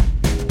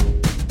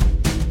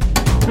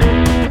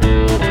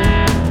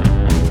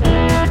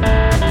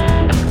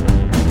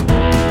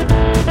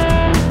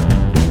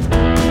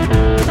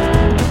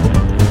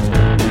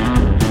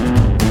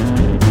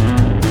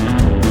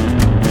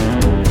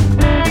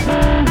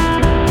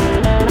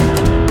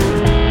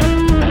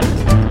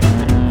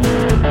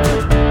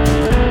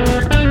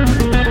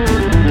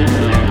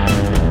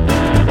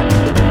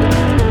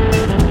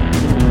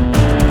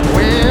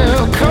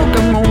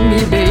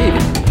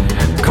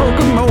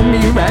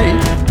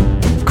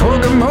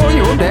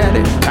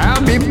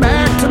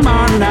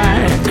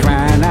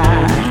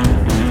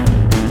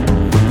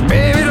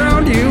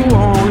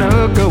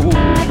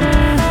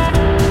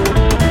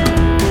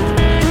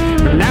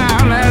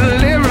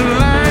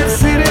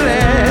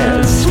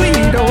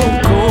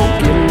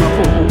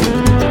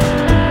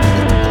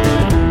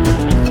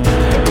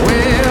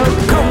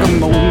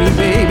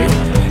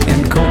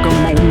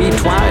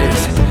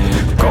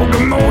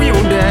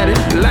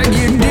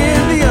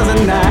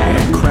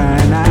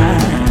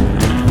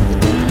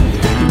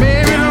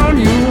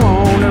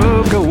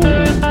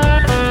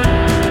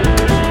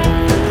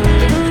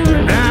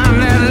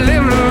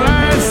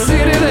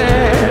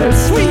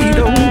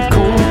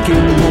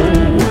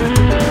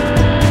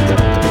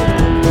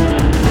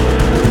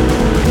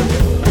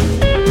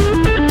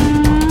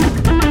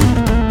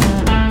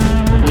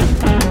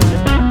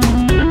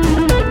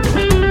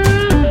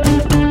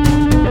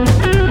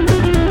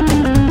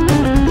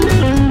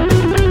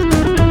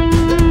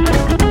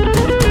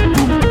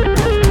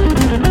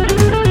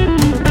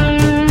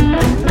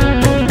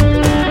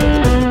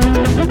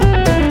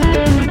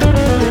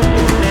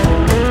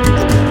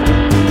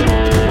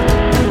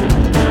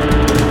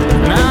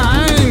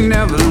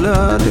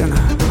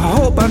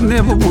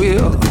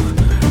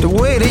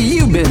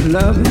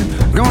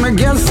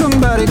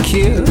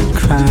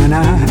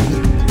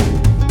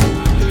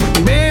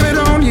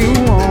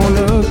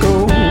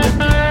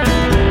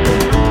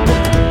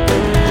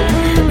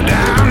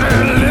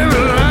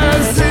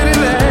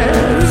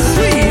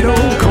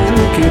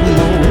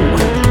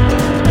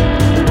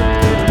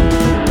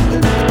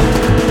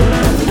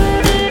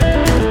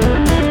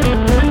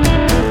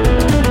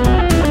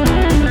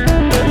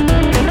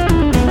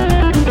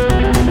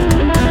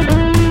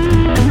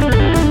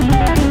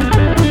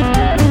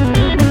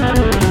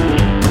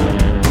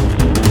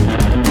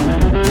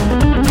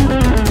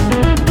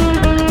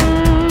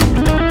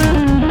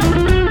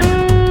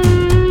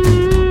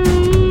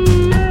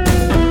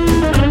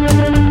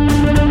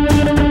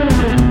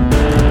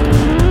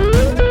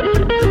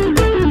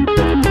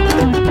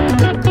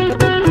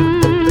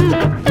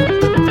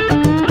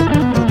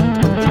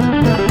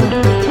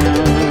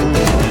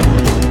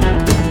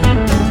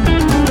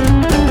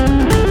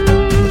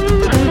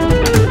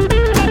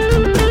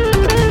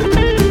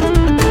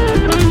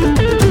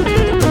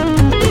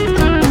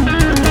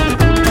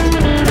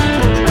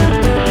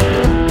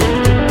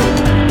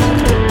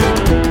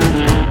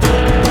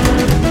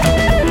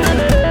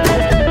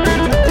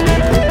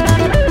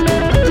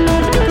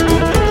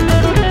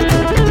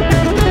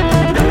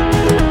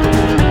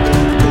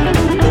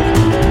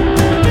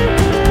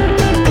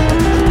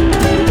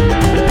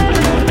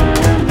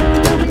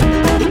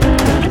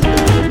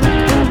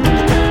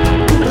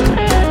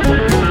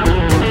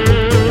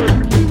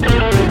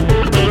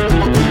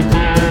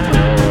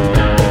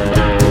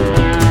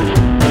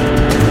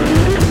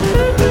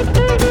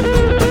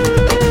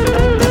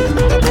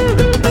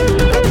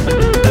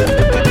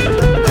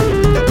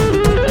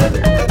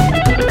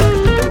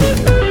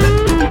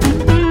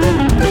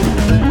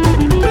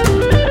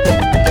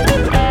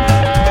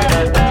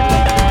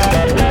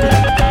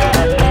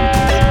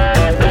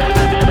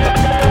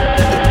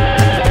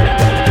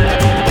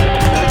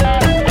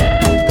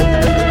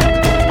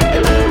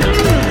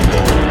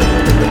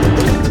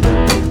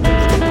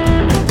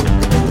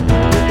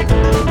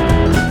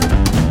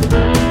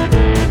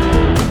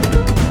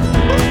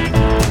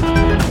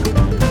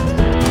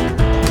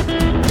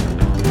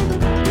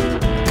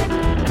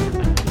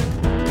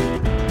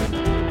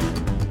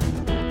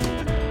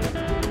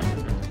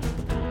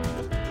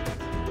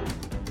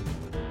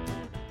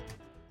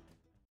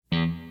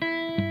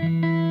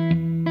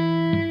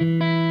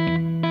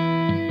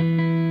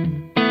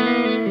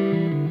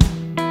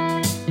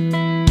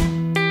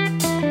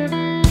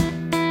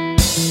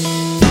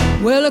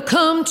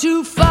 come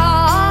too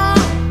far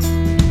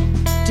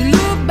to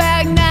look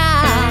back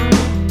now.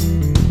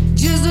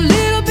 Just a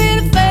little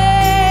bit of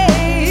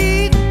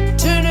faith,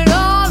 turn it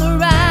all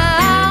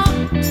around.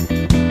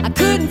 I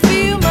couldn't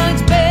feel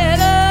much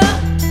better,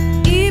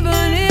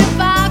 even if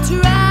I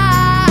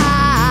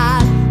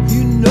tried.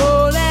 You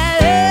know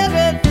that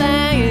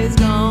everything is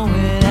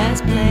going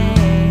as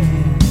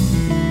planned.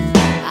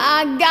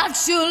 I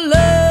got your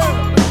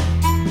love,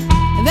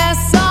 and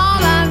that's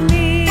all I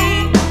need.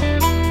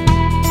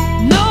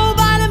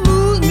 Nobody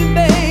moves me,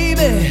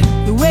 baby,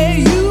 the way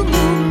you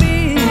move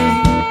me.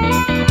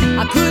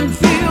 I couldn't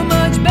feel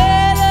much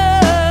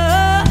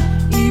better,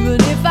 even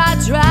if I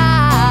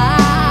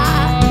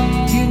tried.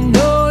 You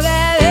know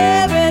that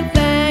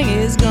everything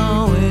is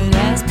going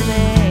as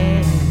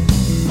planned.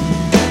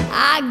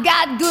 I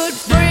got good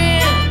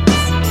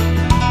friends,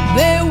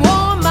 they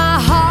warm my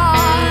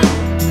heart.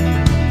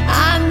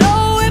 I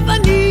know if I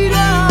need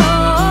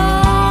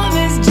them,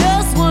 it's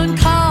just one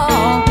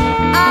call.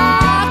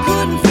 I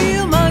couldn't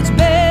feel much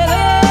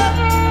better,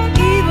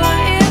 even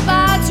if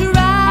I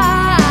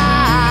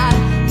tried.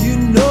 You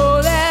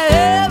know that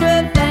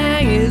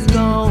everything is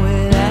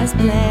going as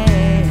planned.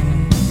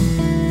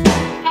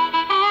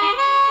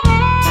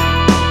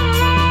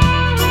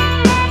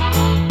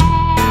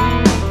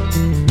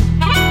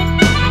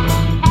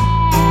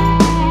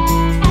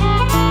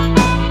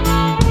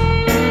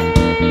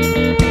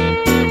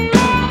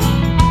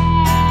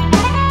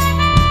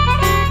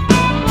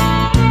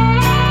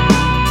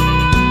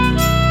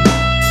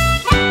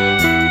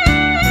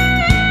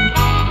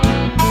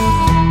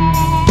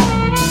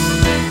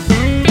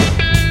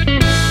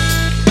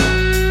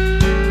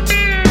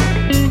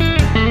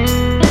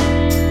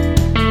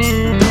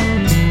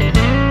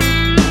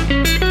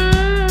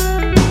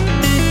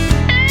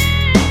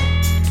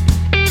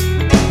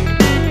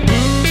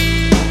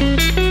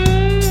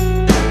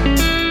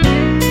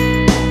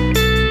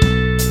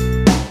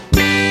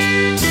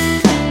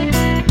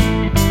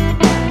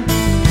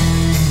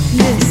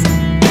 Listen,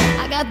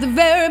 I got the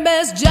very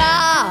best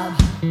job.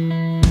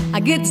 I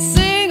get to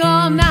sing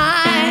all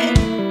night.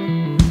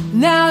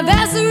 Now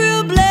that's a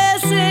real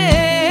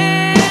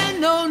blessing.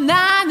 No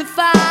 9 to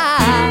 5.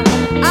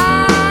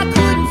 I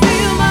couldn't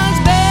feel much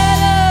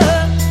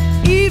better,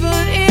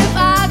 even if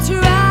I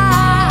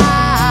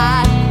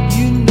tried.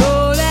 You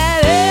know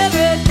that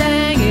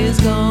everything is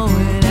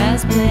going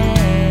as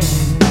planned.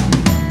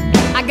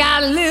 I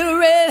got a little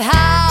red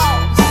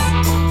house,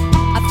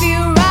 I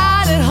feel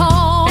right at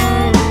home.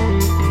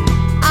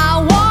 I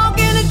walk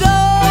in the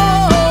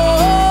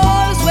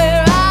doors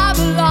where I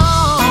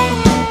belong.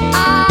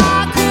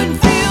 I couldn't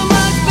feel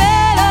much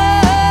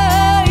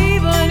better,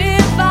 even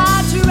if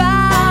I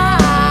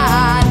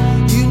tried.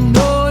 You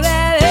know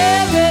that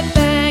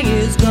everything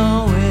is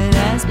going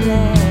as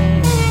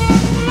planned.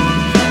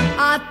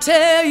 I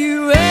tell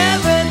you,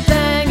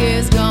 everything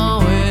is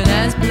going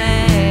as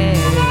planned.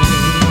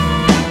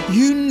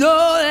 You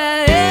know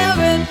that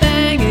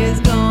everything is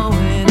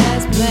going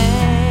as planned.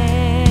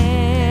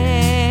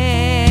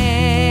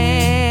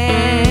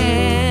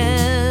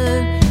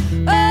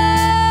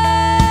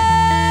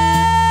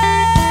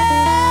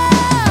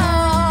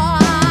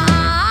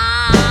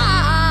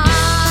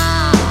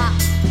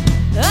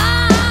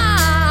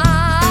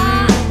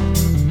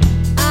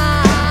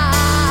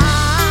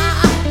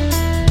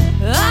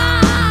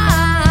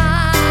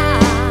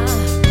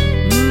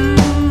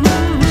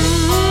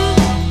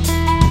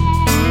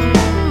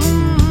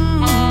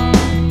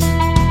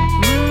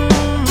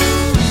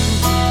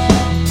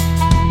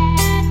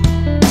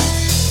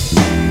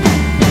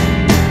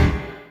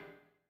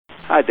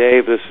 Hi,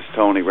 Dave. This is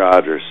Tony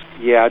Rogers.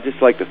 Yeah, I'd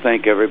just like to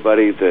thank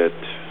everybody that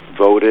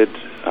voted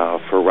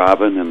for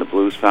Robin and the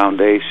Blues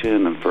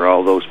Foundation, and for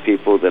all those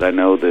people that I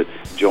know that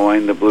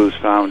joined the Blues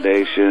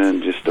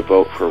Foundation just to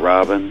vote for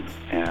Robin.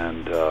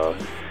 And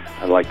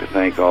I'd like to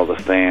thank all the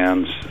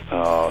fans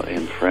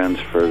and friends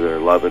for their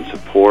love and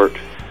support.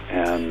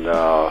 And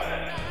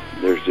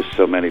there's just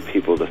so many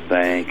people to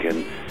thank,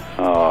 and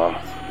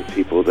the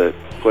people that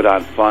put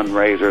on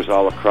fundraisers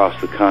all across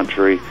the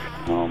country.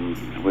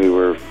 We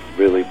were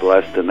really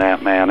blessed in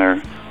that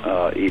manner.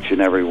 Each and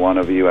every one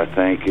of you, I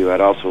thank you.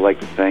 I'd also like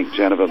to thank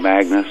Geneva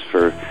Magnus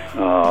for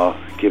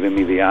giving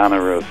me the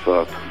honor of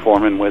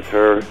performing with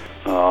her.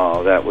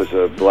 That was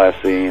a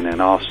blessing.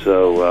 And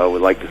also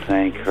would like to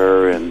thank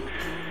her and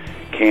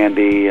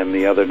Candy and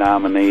the other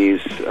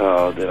nominees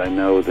that I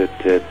know that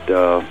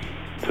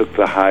took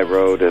the high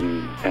road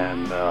and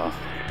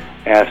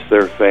asked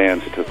their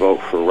fans to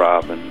vote for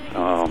Robin.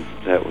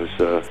 That was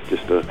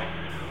just a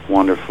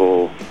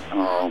wonderful,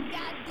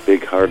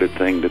 big-hearted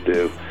thing to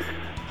do.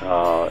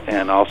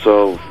 And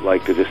also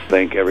like to just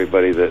thank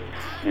everybody that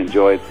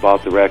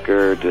bought the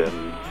record,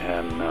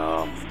 and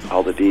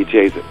all the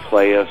DJs that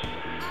play us.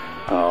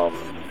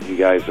 You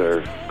guys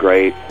are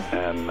great,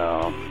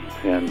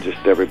 and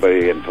just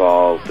everybody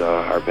involved,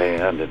 our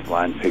band and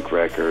Blind Pig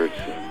Records,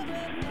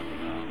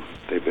 and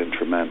they've been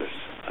tremendous.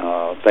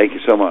 Thank you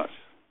so much.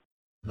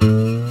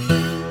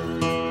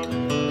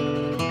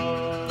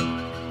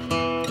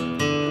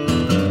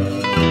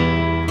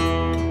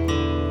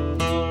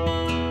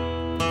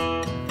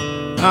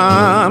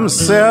 I'm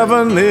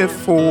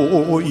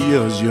 74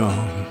 years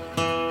young.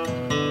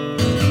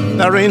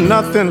 There ain't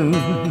nothing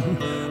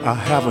I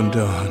haven't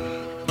done.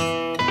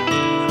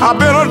 I've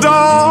been a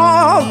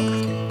dog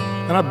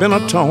and I've been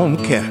a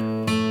tomcat.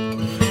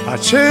 I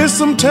chased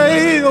some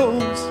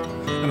tails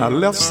and I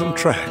left some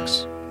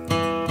tracks.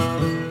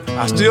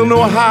 I still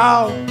know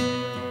how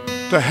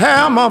to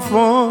have my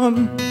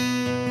fun,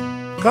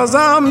 'cause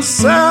I'm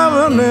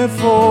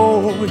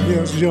 74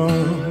 years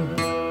young.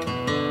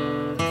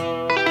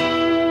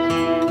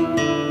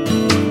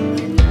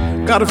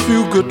 Got a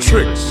few good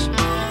tricks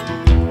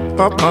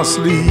up my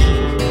sleeve.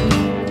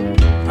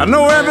 I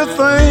know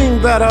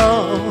everything that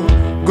a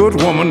good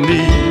woman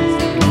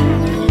needs.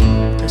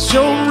 I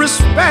show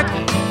respect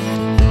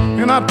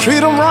and I treat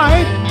them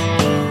right.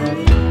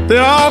 They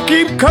all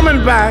keep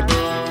coming back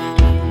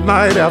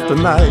night after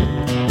night.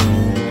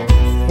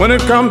 When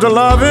it comes to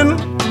loving,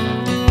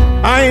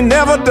 I ain't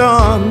never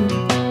done.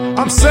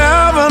 I'm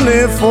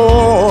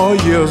 74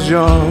 years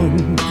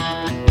young.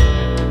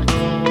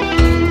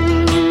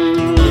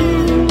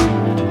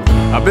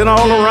 I've been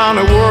all around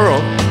the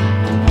world,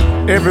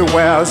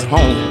 everywhere's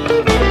home.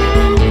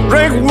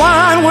 Drink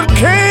wine with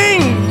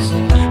kings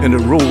and the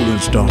Rolling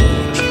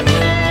Stones.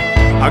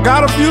 I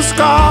got a few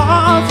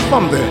scars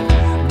from the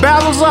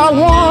battles I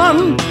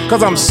won,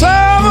 'cause I'm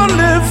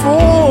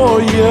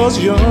 74 years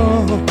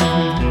young.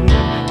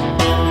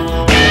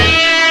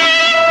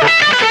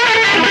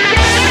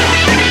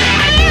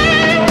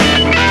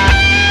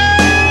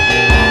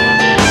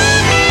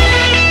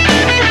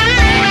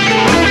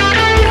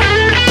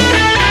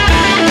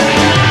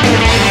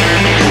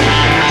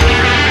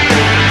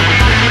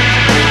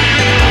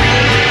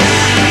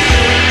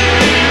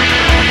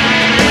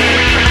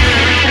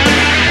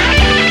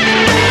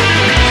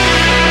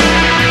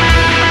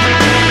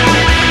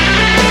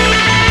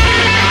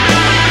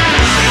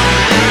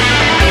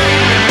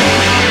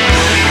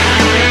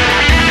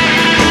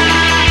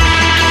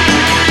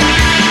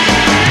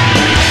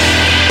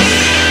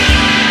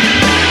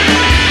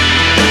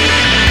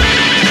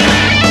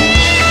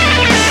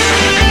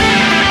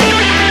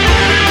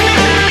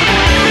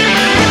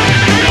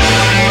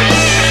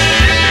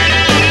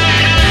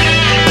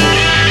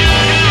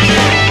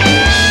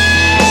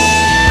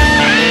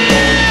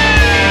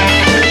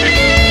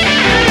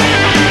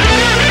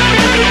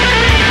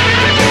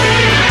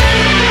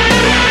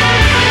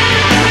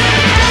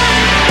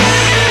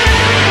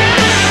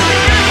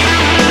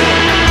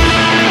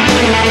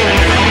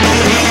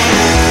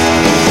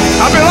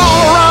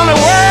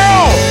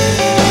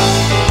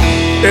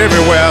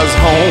 Everywhere's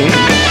home.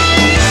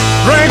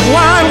 Drink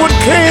wine with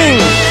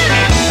kings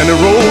and the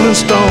Rolling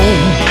Stone.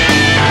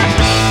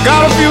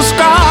 Got a few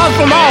scars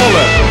from all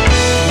the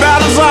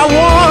battles I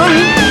won.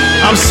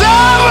 I'm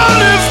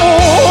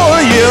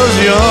 74 years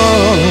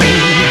young.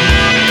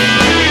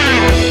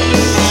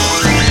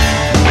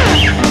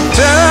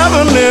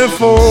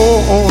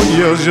 74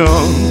 years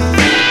young.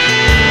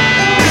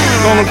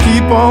 Gonna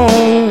keep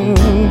on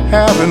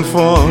having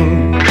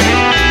fun.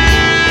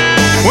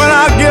 When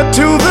I get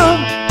to the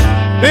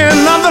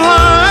end of the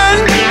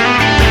line,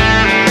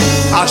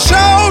 I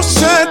sure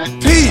said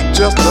Pete,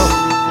 just a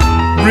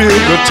real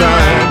good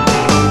time.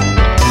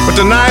 But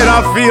tonight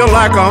I feel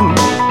like I'm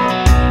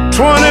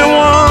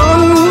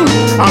 21.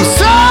 I'm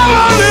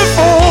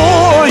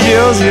 74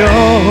 years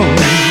young.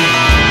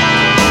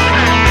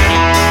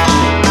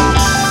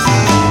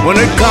 When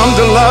it comes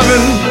to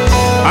loving,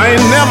 I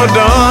ain't never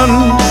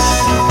done,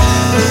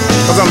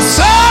 'cause I'm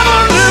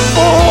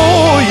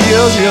 74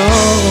 years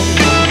young.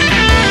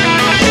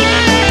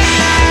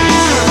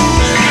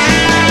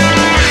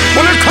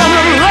 When it comes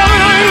to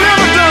loving, I ain't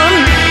never done.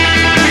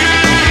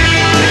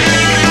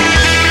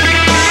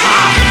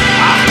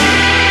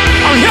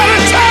 I'm here to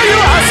tell you,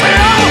 I say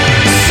I'm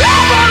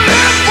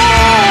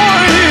 74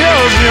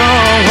 years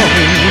young.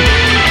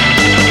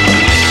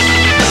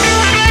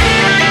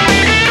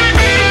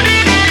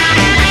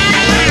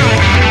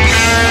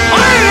 I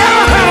ain't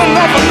never had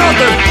enough of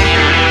nothing.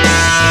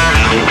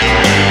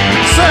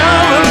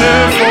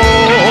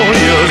 74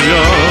 years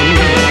young.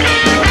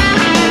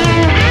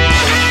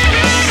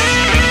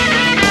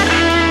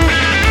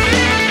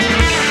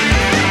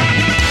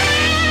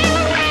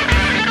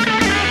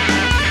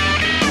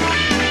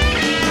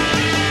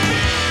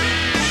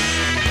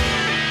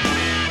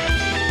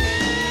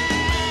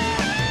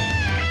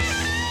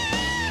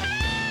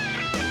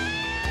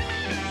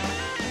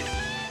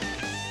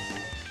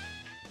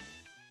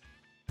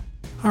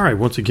 All right,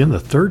 once again, the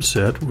third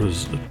set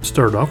was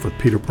started off with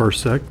Peter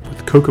Parsek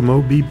with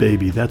Kokomo Bee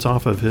Baby. That's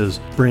off of his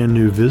brand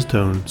new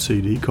Viztone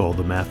CD called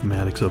The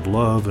Mathematics of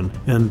Love, and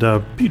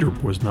Peter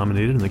was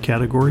nominated in the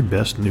category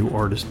Best New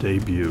Artist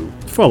Debut.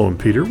 Following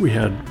Peter, we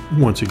had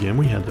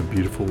the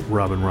beautiful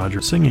Robin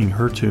Rogers singing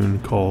her tune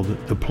called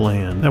The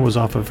Plan. That was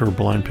off of her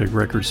Blind Pig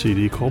Records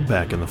CD called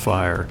Back in the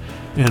Fire.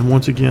 And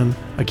once again,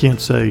 I can't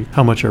say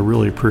how much I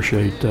really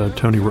appreciate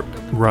Tony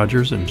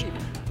Rogers and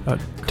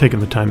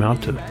taking the time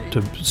out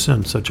to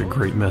send such a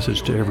great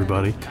message to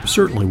everybody.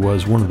 Certainly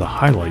was one of the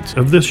highlights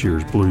of this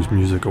year's Blues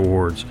Music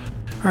Awards.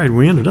 All right,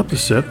 we ended up the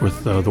set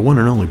with the one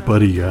and only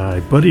Buddy Guy.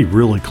 Buddy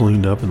really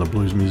cleaned up in the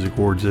Blues Music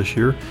Awards this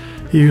year.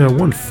 He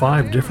won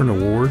 5 different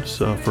awards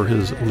for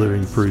his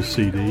Living Proof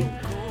CD,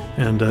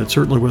 and it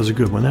certainly was a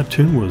good one. That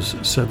tune was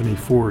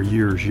 74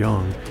 years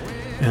young.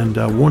 And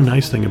one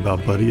nice thing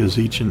about Buddy is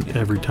each and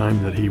every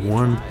time that he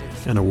won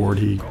an award,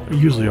 he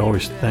usually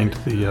always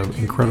thanked the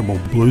incredible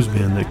blues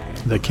band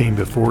that came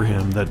before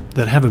him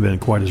that haven't been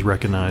quite as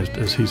recognized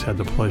as he's had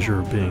the pleasure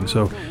of being.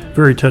 So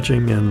very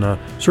touching, and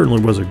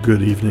certainly was a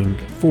good evening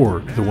for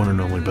the one and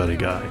only Buddy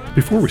Guy.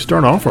 Before we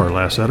start off our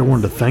last set, I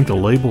wanted to thank the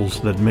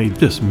labels that made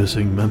this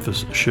Missing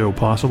Memphis show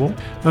possible.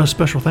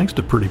 Special thanks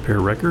to Pretty Pear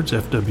Records,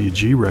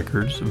 FWG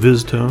Records,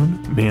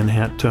 VizTone,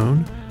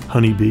 Manhattone,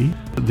 Honeybee,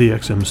 the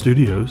XM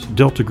Studios,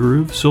 Delta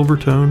Groove,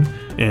 Silvertone,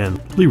 and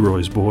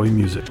Leroy's Boy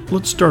Music.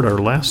 Let's start our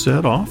last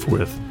set off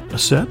with a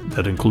set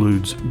that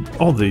includes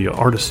all the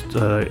artists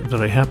that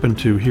I happened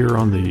to hear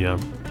on the,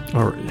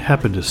 or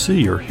happened to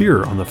see or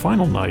hear on the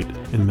final night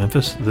in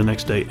Memphis the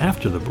next day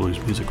after the Blues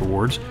Music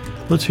Awards.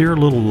 Let's hear a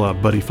little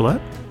Buddy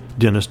Flett,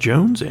 Dennis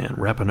Jones, and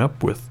wrapping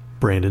up with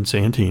Brandon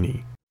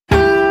Santini.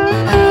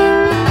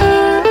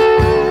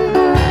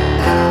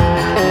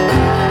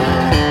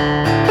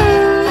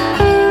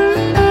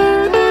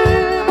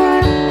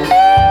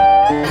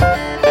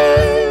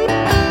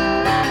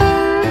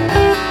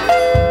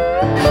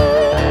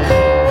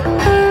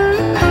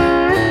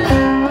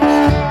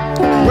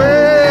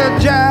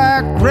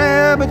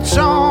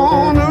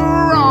 On the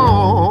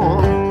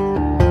run,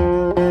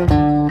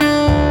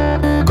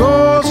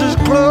 goes his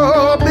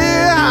club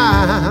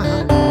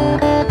behind,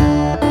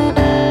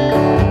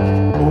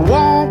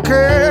 won't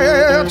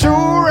catch a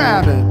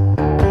rabbit.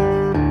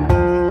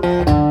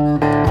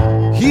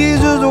 He's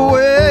just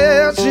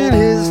wasting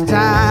his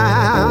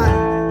time.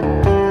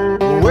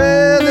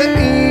 Well, there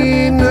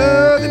ain't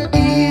nothing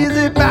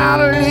easy about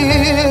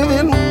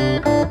living,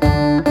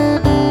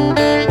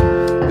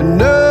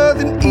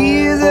 nothing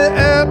easy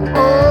at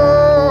all.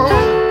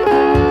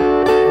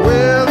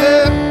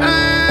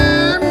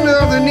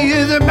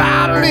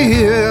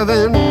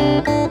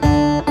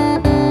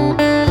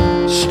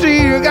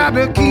 Still got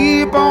to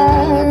keep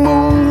on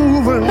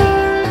moving.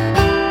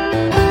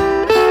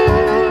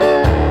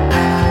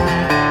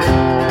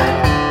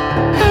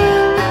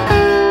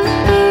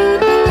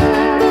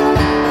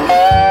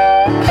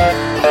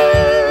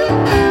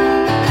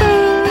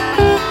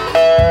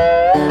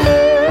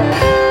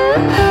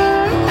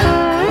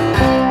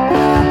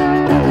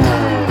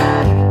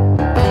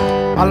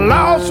 I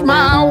lost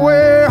my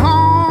way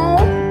home.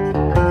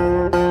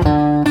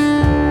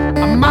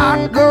 I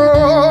might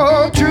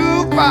go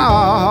too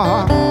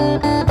far.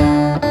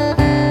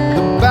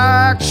 The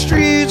back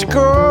streets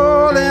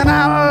calling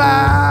out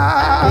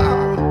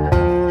loud,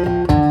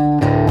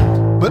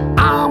 but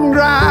I'm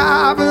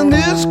driving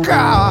this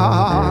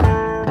car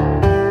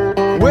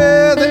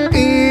where there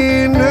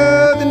ain't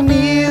nothing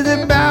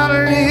easy about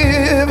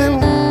living,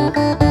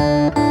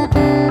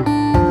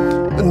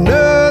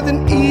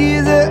 nothing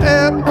easy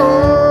at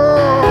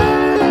all.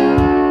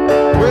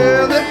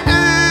 Well, there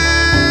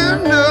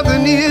ain't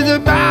nothing easy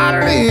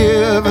about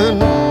living.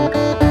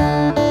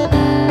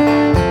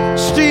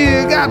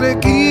 Still got to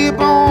keep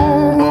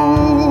on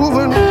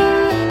moving.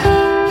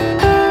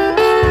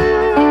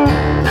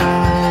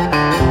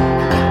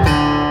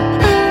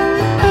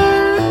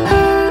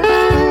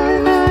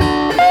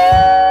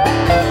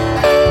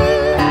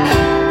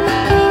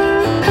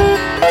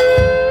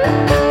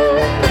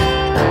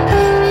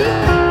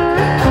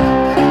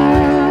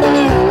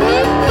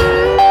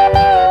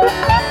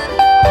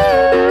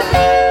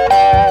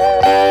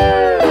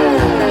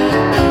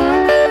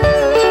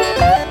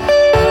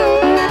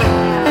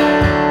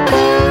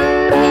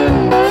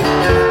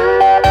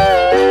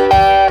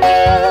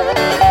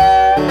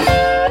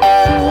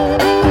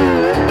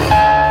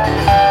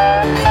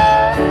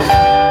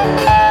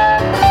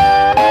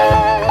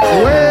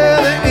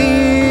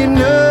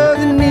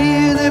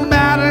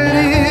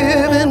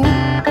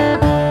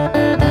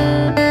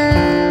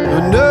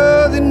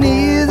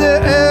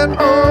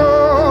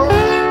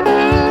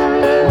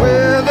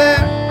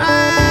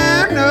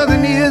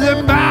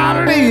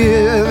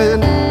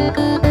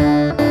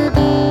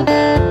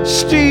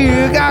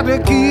 Got to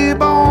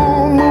keep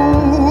on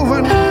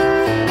moving.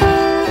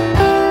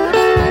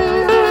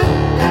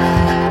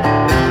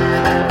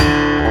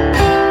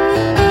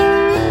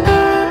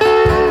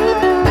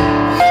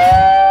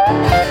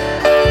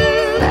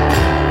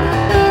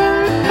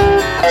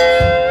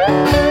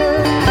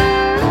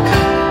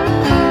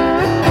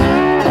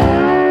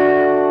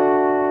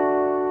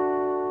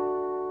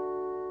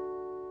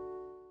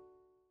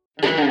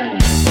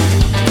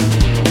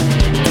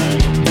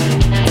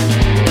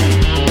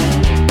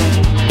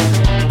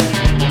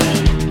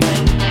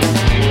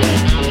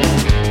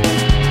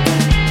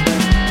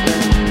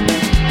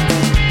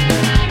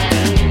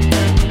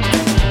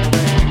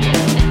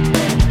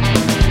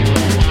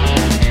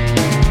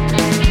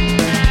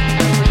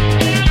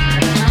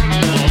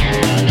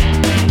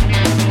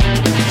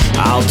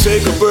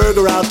 Take a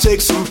burger, I'll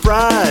take some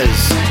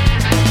fries,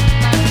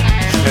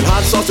 and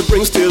hot sauce that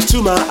brings tears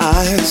to my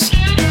eyes.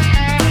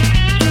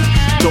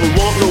 Don't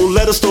want no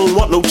lettuce, don't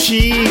want no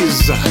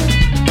cheese,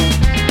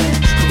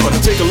 but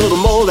I'll take a little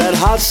more of that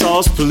hot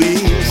sauce,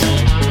 please.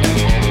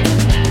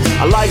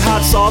 I like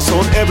hot sauce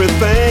on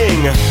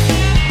everything.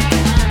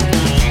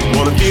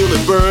 Wanna feel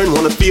it burn,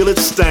 wanna feel it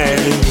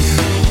sting.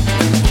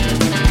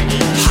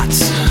 Hot,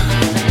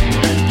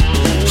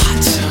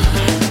 hot,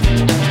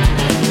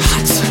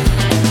 hot.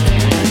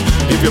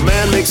 If your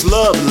man makes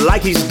love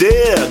like he's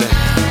dead,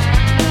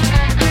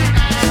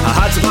 I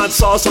hide some hot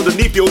sauce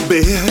underneath your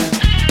bed.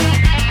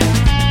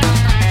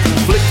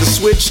 Flick the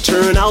switch,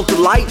 turn out the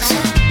light.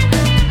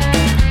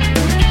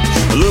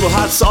 A little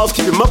hot sauce,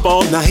 keep him up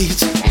all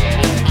night.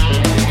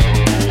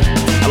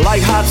 I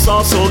like hot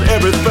sauce on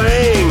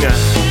everything.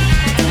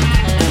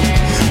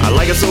 I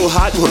like it so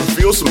hot, wanna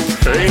feel some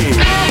pain.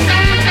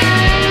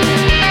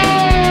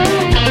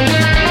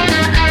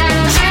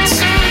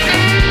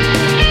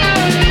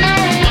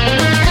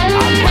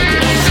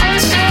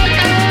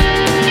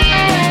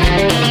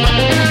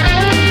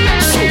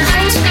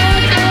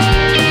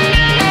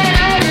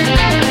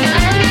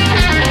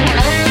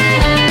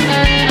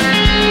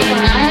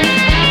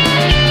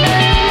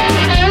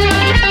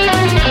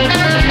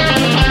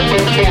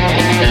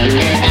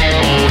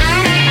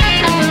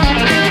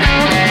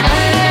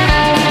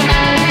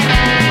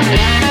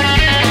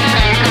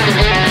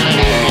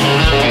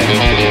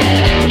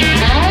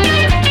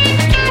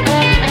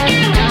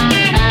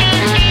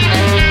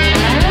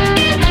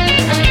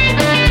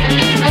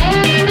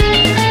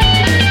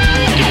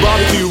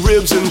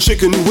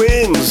 Chicken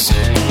wings, I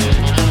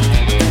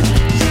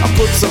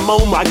put some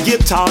on my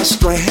guitar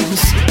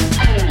strings.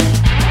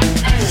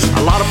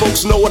 A lot of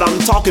folks know what I'm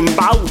talking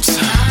about.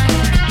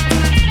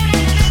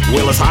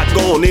 Well, it's hot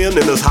going in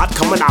and it's hot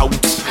coming out.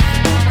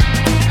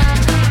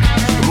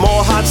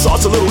 More hot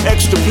sauce, a little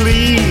extra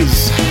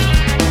please.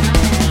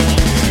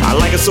 I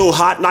like it so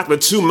hot, knock me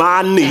to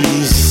my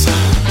knees.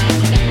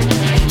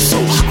 So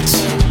hot,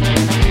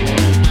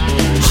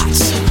 hot,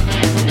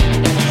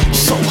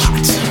 so hot.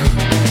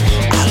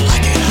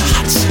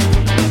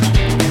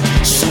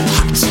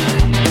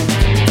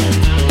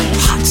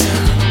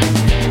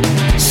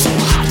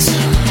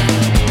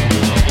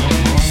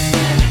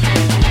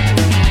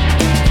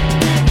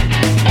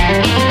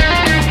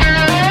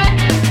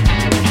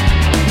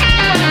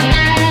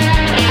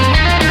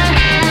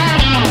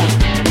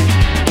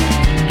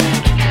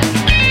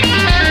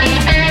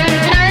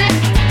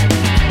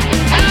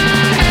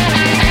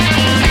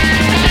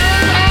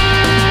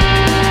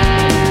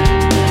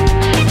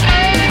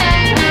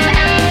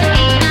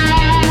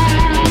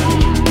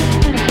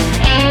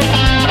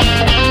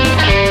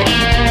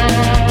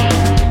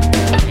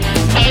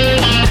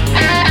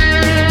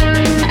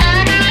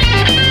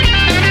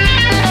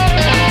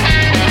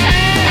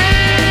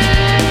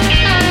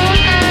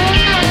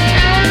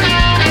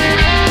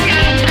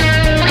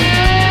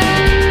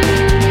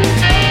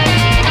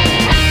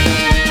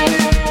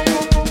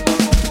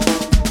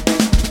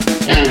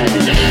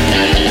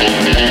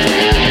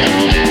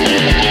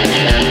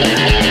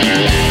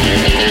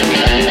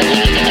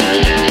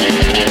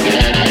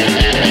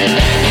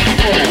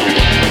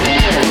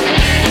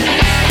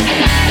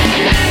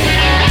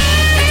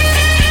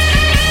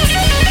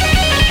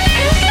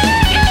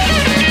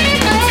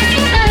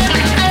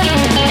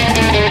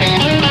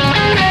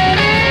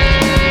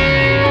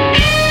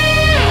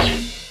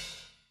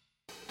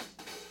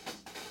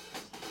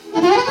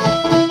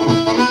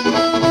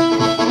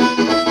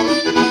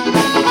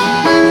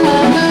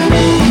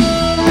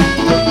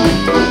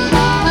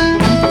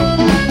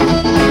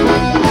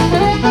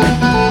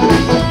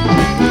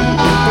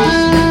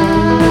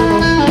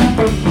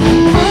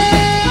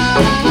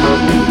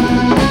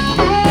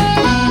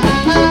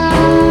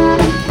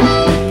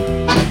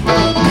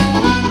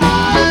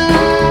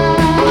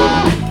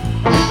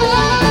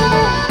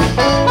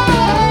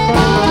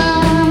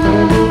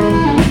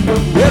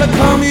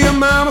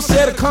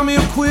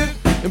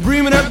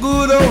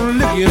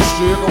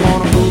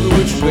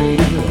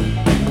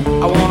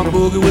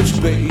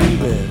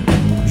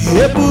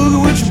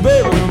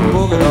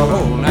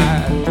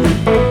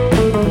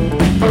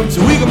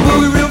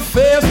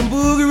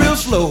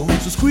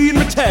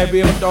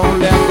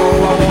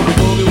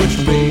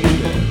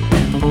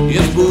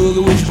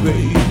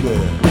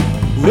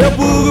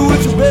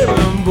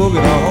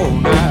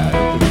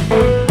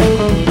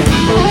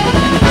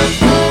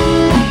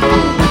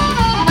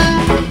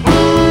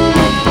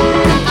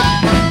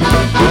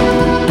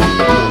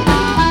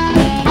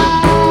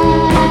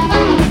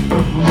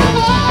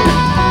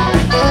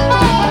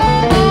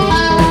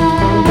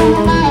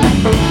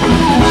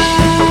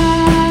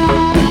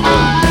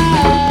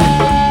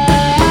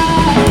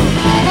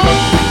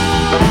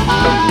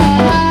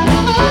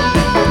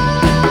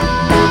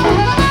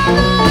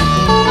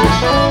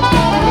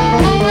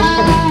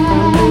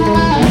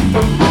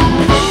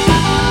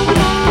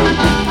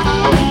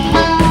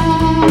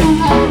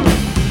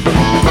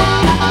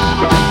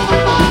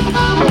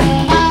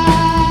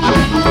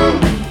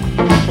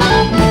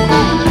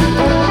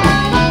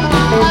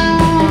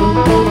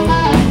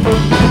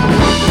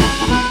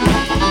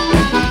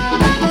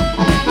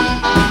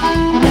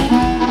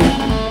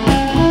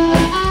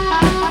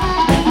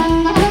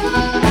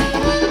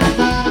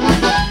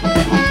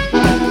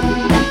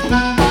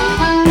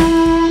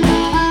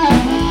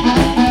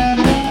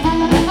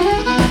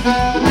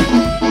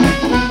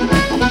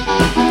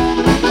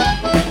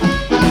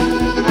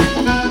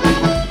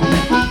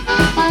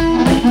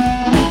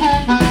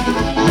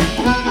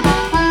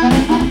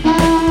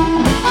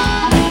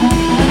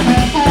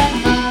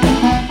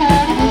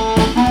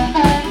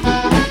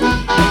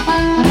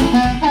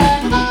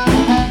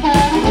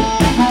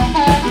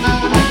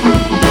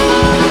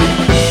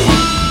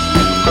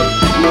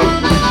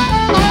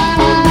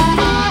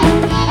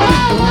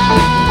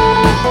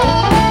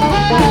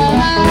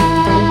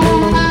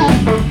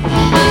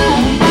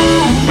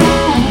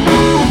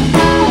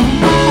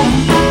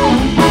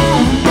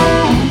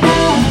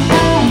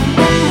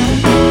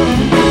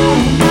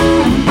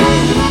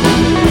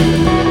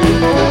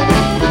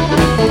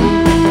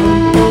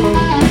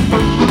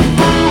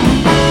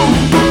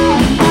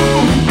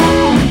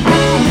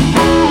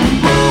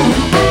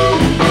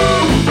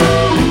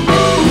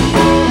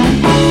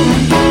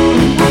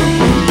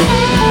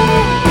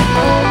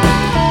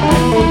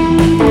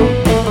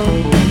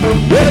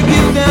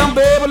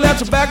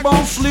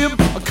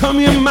 Come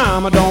here,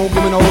 mama, don't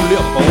give me no lip.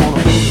 I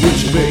wanna boogie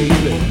with you,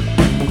 baby.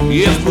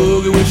 Yes,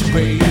 boogie with you,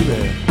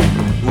 baby.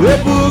 Well,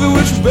 boogie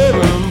with you, baby,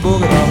 and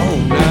boogie the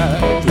whole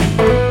night through.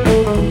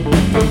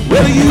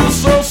 Well, you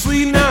so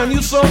sweet now and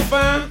you so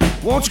fine.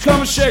 Won't you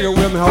come and shake it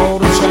with me all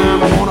the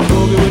time? I wanna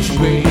boogie with you,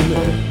 baby.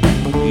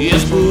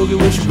 Yes, boogie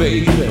with you,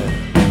 baby.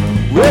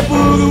 Well,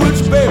 boogie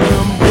with you, baby,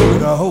 and boogie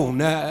the whole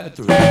night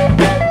through.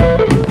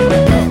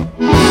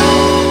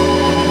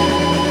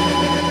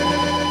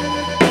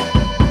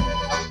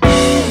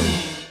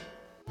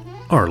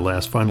 Our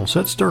last final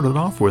set started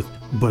off with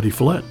Buddy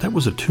Flett. That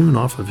was a tune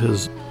off of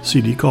his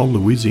CD called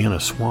Louisiana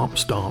Swamp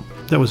Stomp.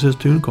 That was his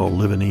tune called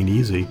Livin' Ain't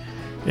Easy.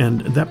 And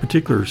that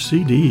particular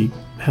CD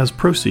has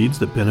proceeds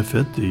that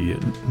benefit the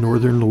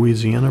Northern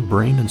Louisiana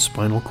Brain and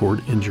Spinal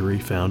Cord Injury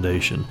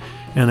Foundation.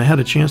 And I had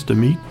a chance to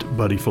meet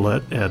Buddy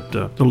Flett at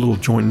the little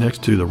joint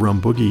next to the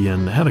Rum Boogie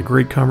and had a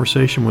great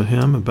conversation with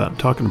him about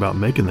talking about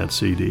making that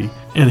CD.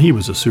 And he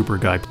was a super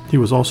guy. He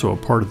was also a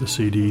part of the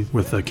CD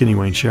with Kenny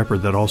Wayne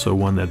Shepherd that also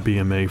won that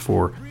BMA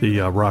for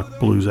the Rock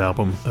Blues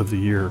Album of the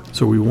Year.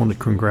 So we want to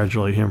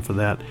congratulate him for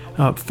that.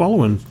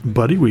 Following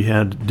Buddy, we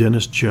had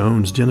Dennis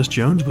Jones. Dennis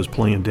Jones was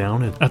playing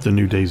down at the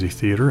New Daisy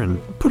Theater and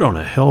put on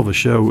a hell of a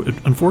show.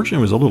 Unfortunately,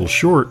 it was a little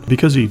short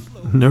because he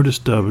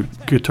noticed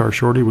Guitar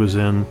Shorty was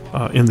in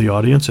the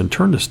audience and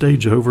turned the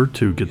stage over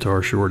to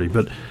Guitar Shorty.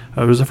 But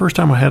it was the first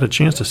time I had a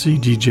chance to see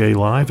DJ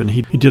live, and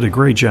he did a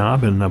great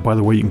job. And by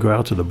the way, you can go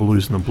out to the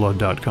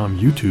BluzNdaBlood.com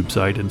YouTube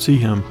site and see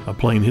him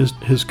playing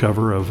his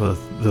cover of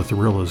The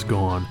Thrill Is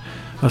Gone.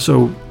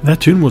 So that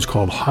tune was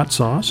called Hot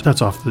Sauce.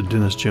 That's off the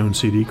Dennis Jones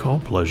CD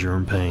called Pleasure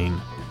and Pain.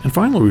 And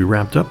finally, we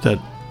wrapped up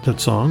that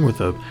song with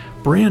a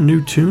brand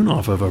new tune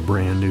off of a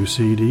brand new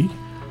CD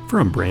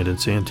from Brandon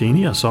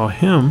Santini. I saw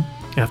him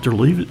after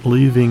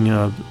leaving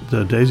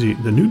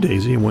the New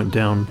Daisy and went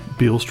down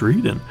Beale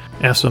Street and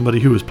asked somebody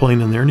who was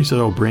playing in there, and he said,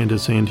 "Oh, Brandon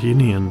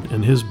Santini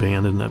and his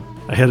band." And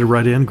I headed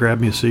right in,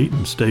 grabbed me a seat,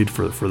 and stayed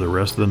for the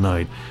rest of the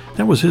night.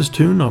 That was his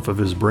tune off of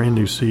his brand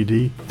new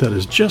CD that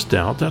is just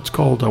out. That's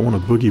called I Want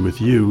to Boogie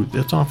With You.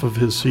 That's off of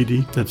his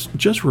CD that's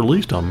just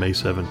released on May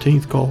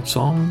 17th called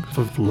Songs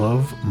of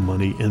Love,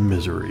 Money, and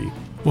Misery.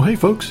 Well, hey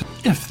folks,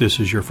 if this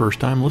is your first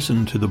time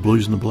listening to the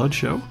Blues and the Blood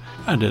show,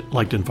 I'd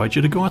like to invite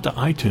you to go out to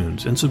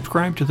iTunes and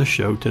subscribe to the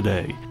show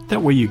today.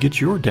 That way you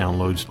get your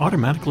downloads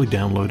automatically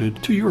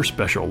downloaded to your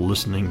special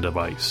listening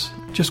device.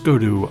 Just go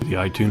to the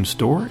iTunes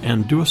store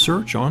and do a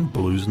search on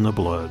Blues and the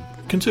Blood.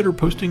 Consider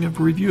posting a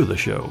review of the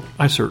show.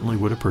 I certainly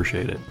would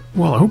appreciate it.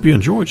 Well, I hope you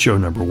enjoyed show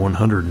number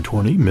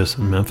 120,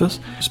 Missin' Memphis.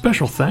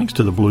 Special thanks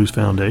to the Blues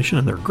Foundation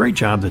and their great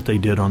job that they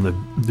did on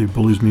the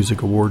Blues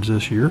Music Awards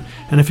this year.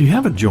 And if you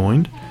haven't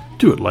joined,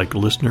 do it like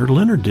listener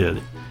Leonard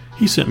did.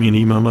 He sent me an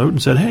email note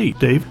and said, "Hey,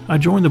 Dave, I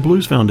joined the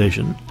Blues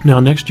Foundation.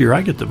 Now next year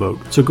I get the vote.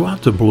 So go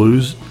out to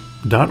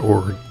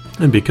blues.org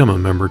and become a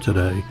member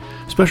today."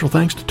 Special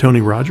thanks to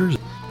Tony Rogers.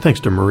 Thanks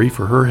to Marie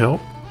for her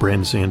help,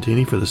 Brandon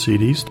Santini for the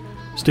CDs,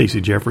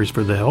 Stacy Jeffries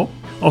for the help,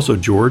 also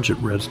George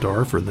at Red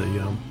Star for the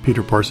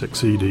Peter Parsec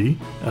CD.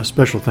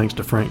 Special thanks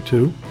to Frank,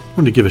 too. I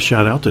wanted to give a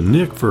shout out to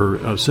Nick for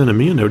sending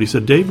me a note. He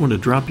said, "Dave, wanted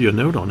to drop you a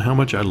note on how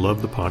much I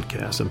love the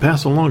podcast and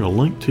pass along a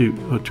link to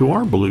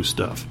our blues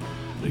stuff.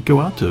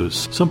 Go out to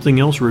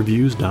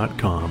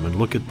somethingelse.reviews.com and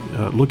look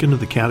into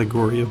the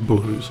category of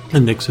blues."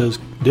 And Nick says,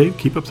 "Dave,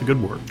 keep up the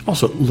good work."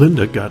 Also,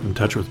 Linda got in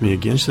touch with me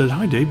again. She said,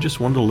 "Hi, Dave, just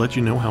wanted to let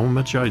you know how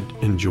much I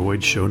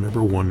enjoyed show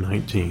number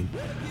 119.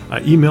 I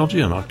emailed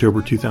you in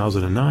October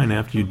 2009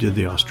 after you did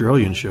the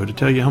Australian show to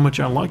tell you how much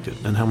I liked it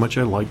and how much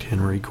I liked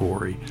Henry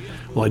Corey.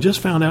 Well, I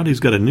just found out he's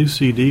got a new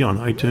CD on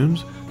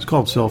iTunes. It's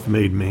called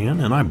Self-Made Man,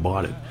 and I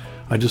bought it.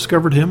 I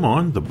discovered him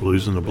on the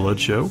Blues and the Blood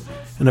show,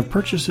 and have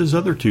purchased his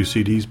other 2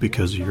 CDs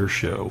because of your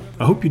show.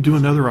 I hope you do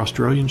another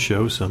Australian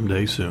show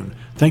someday soon.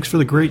 Thanks for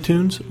the great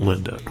tunes,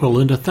 Linda." Well,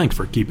 Linda, thanks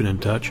for keeping in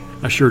touch.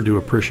 I sure do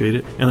appreciate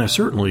it, and I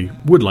certainly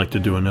would like to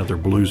do another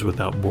Blues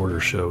Without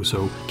Borders show,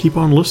 so keep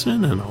on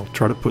listening, and I'll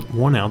try to put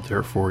one out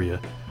there for you.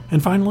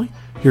 And finally,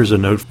 here's a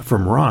note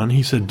from Ron.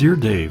 He said, "Dear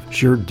Dave,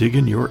 sure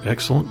digging your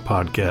excellent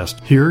podcast.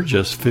 Here,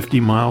 just 50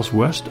 miles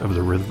west of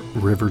the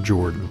River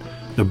Jordan.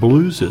 The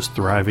blues is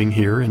thriving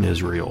here in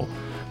Israel."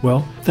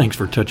 Well, thanks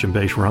for touching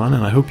base, Ron,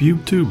 and I hope you,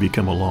 too,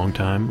 become a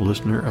long-time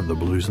listener of the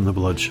Blues and the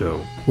Blood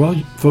show. Well,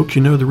 folks,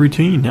 you know the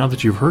routine. Now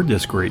that you've heard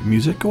this great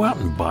music, go out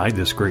and buy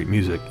this great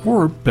music.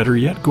 Or, better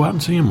yet, go out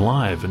and see them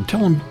live and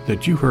tell them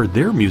that you heard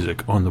their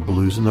music on the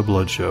Blues and the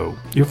Blood show.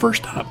 Your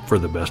first stop for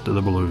the best of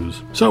the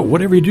blues. So,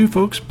 whatever you do,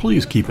 folks,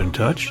 please keep in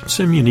touch.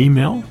 Send me an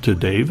email to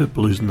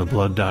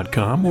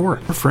dave@bluesndablood.com or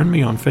friend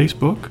me on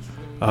Facebook.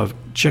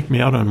 Check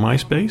me out on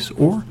MySpace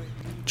or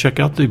check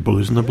out the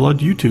Blues and the Blood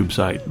YouTube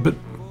site. But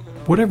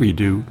whatever you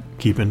do,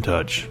 keep in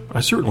touch.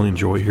 I certainly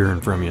enjoy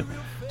hearing from you.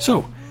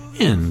 So,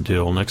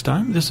 until next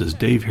time, this is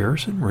Dave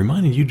Harrison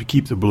reminding you to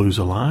keep the blues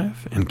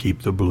alive and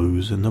keep the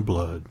blues in the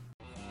blood.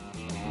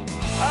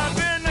 I've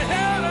been to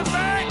hell and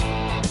back,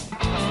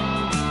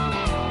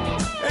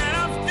 and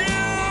I'm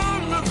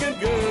still looking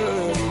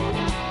good.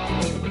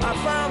 I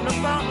found the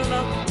fountain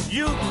of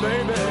youth,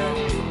 baby.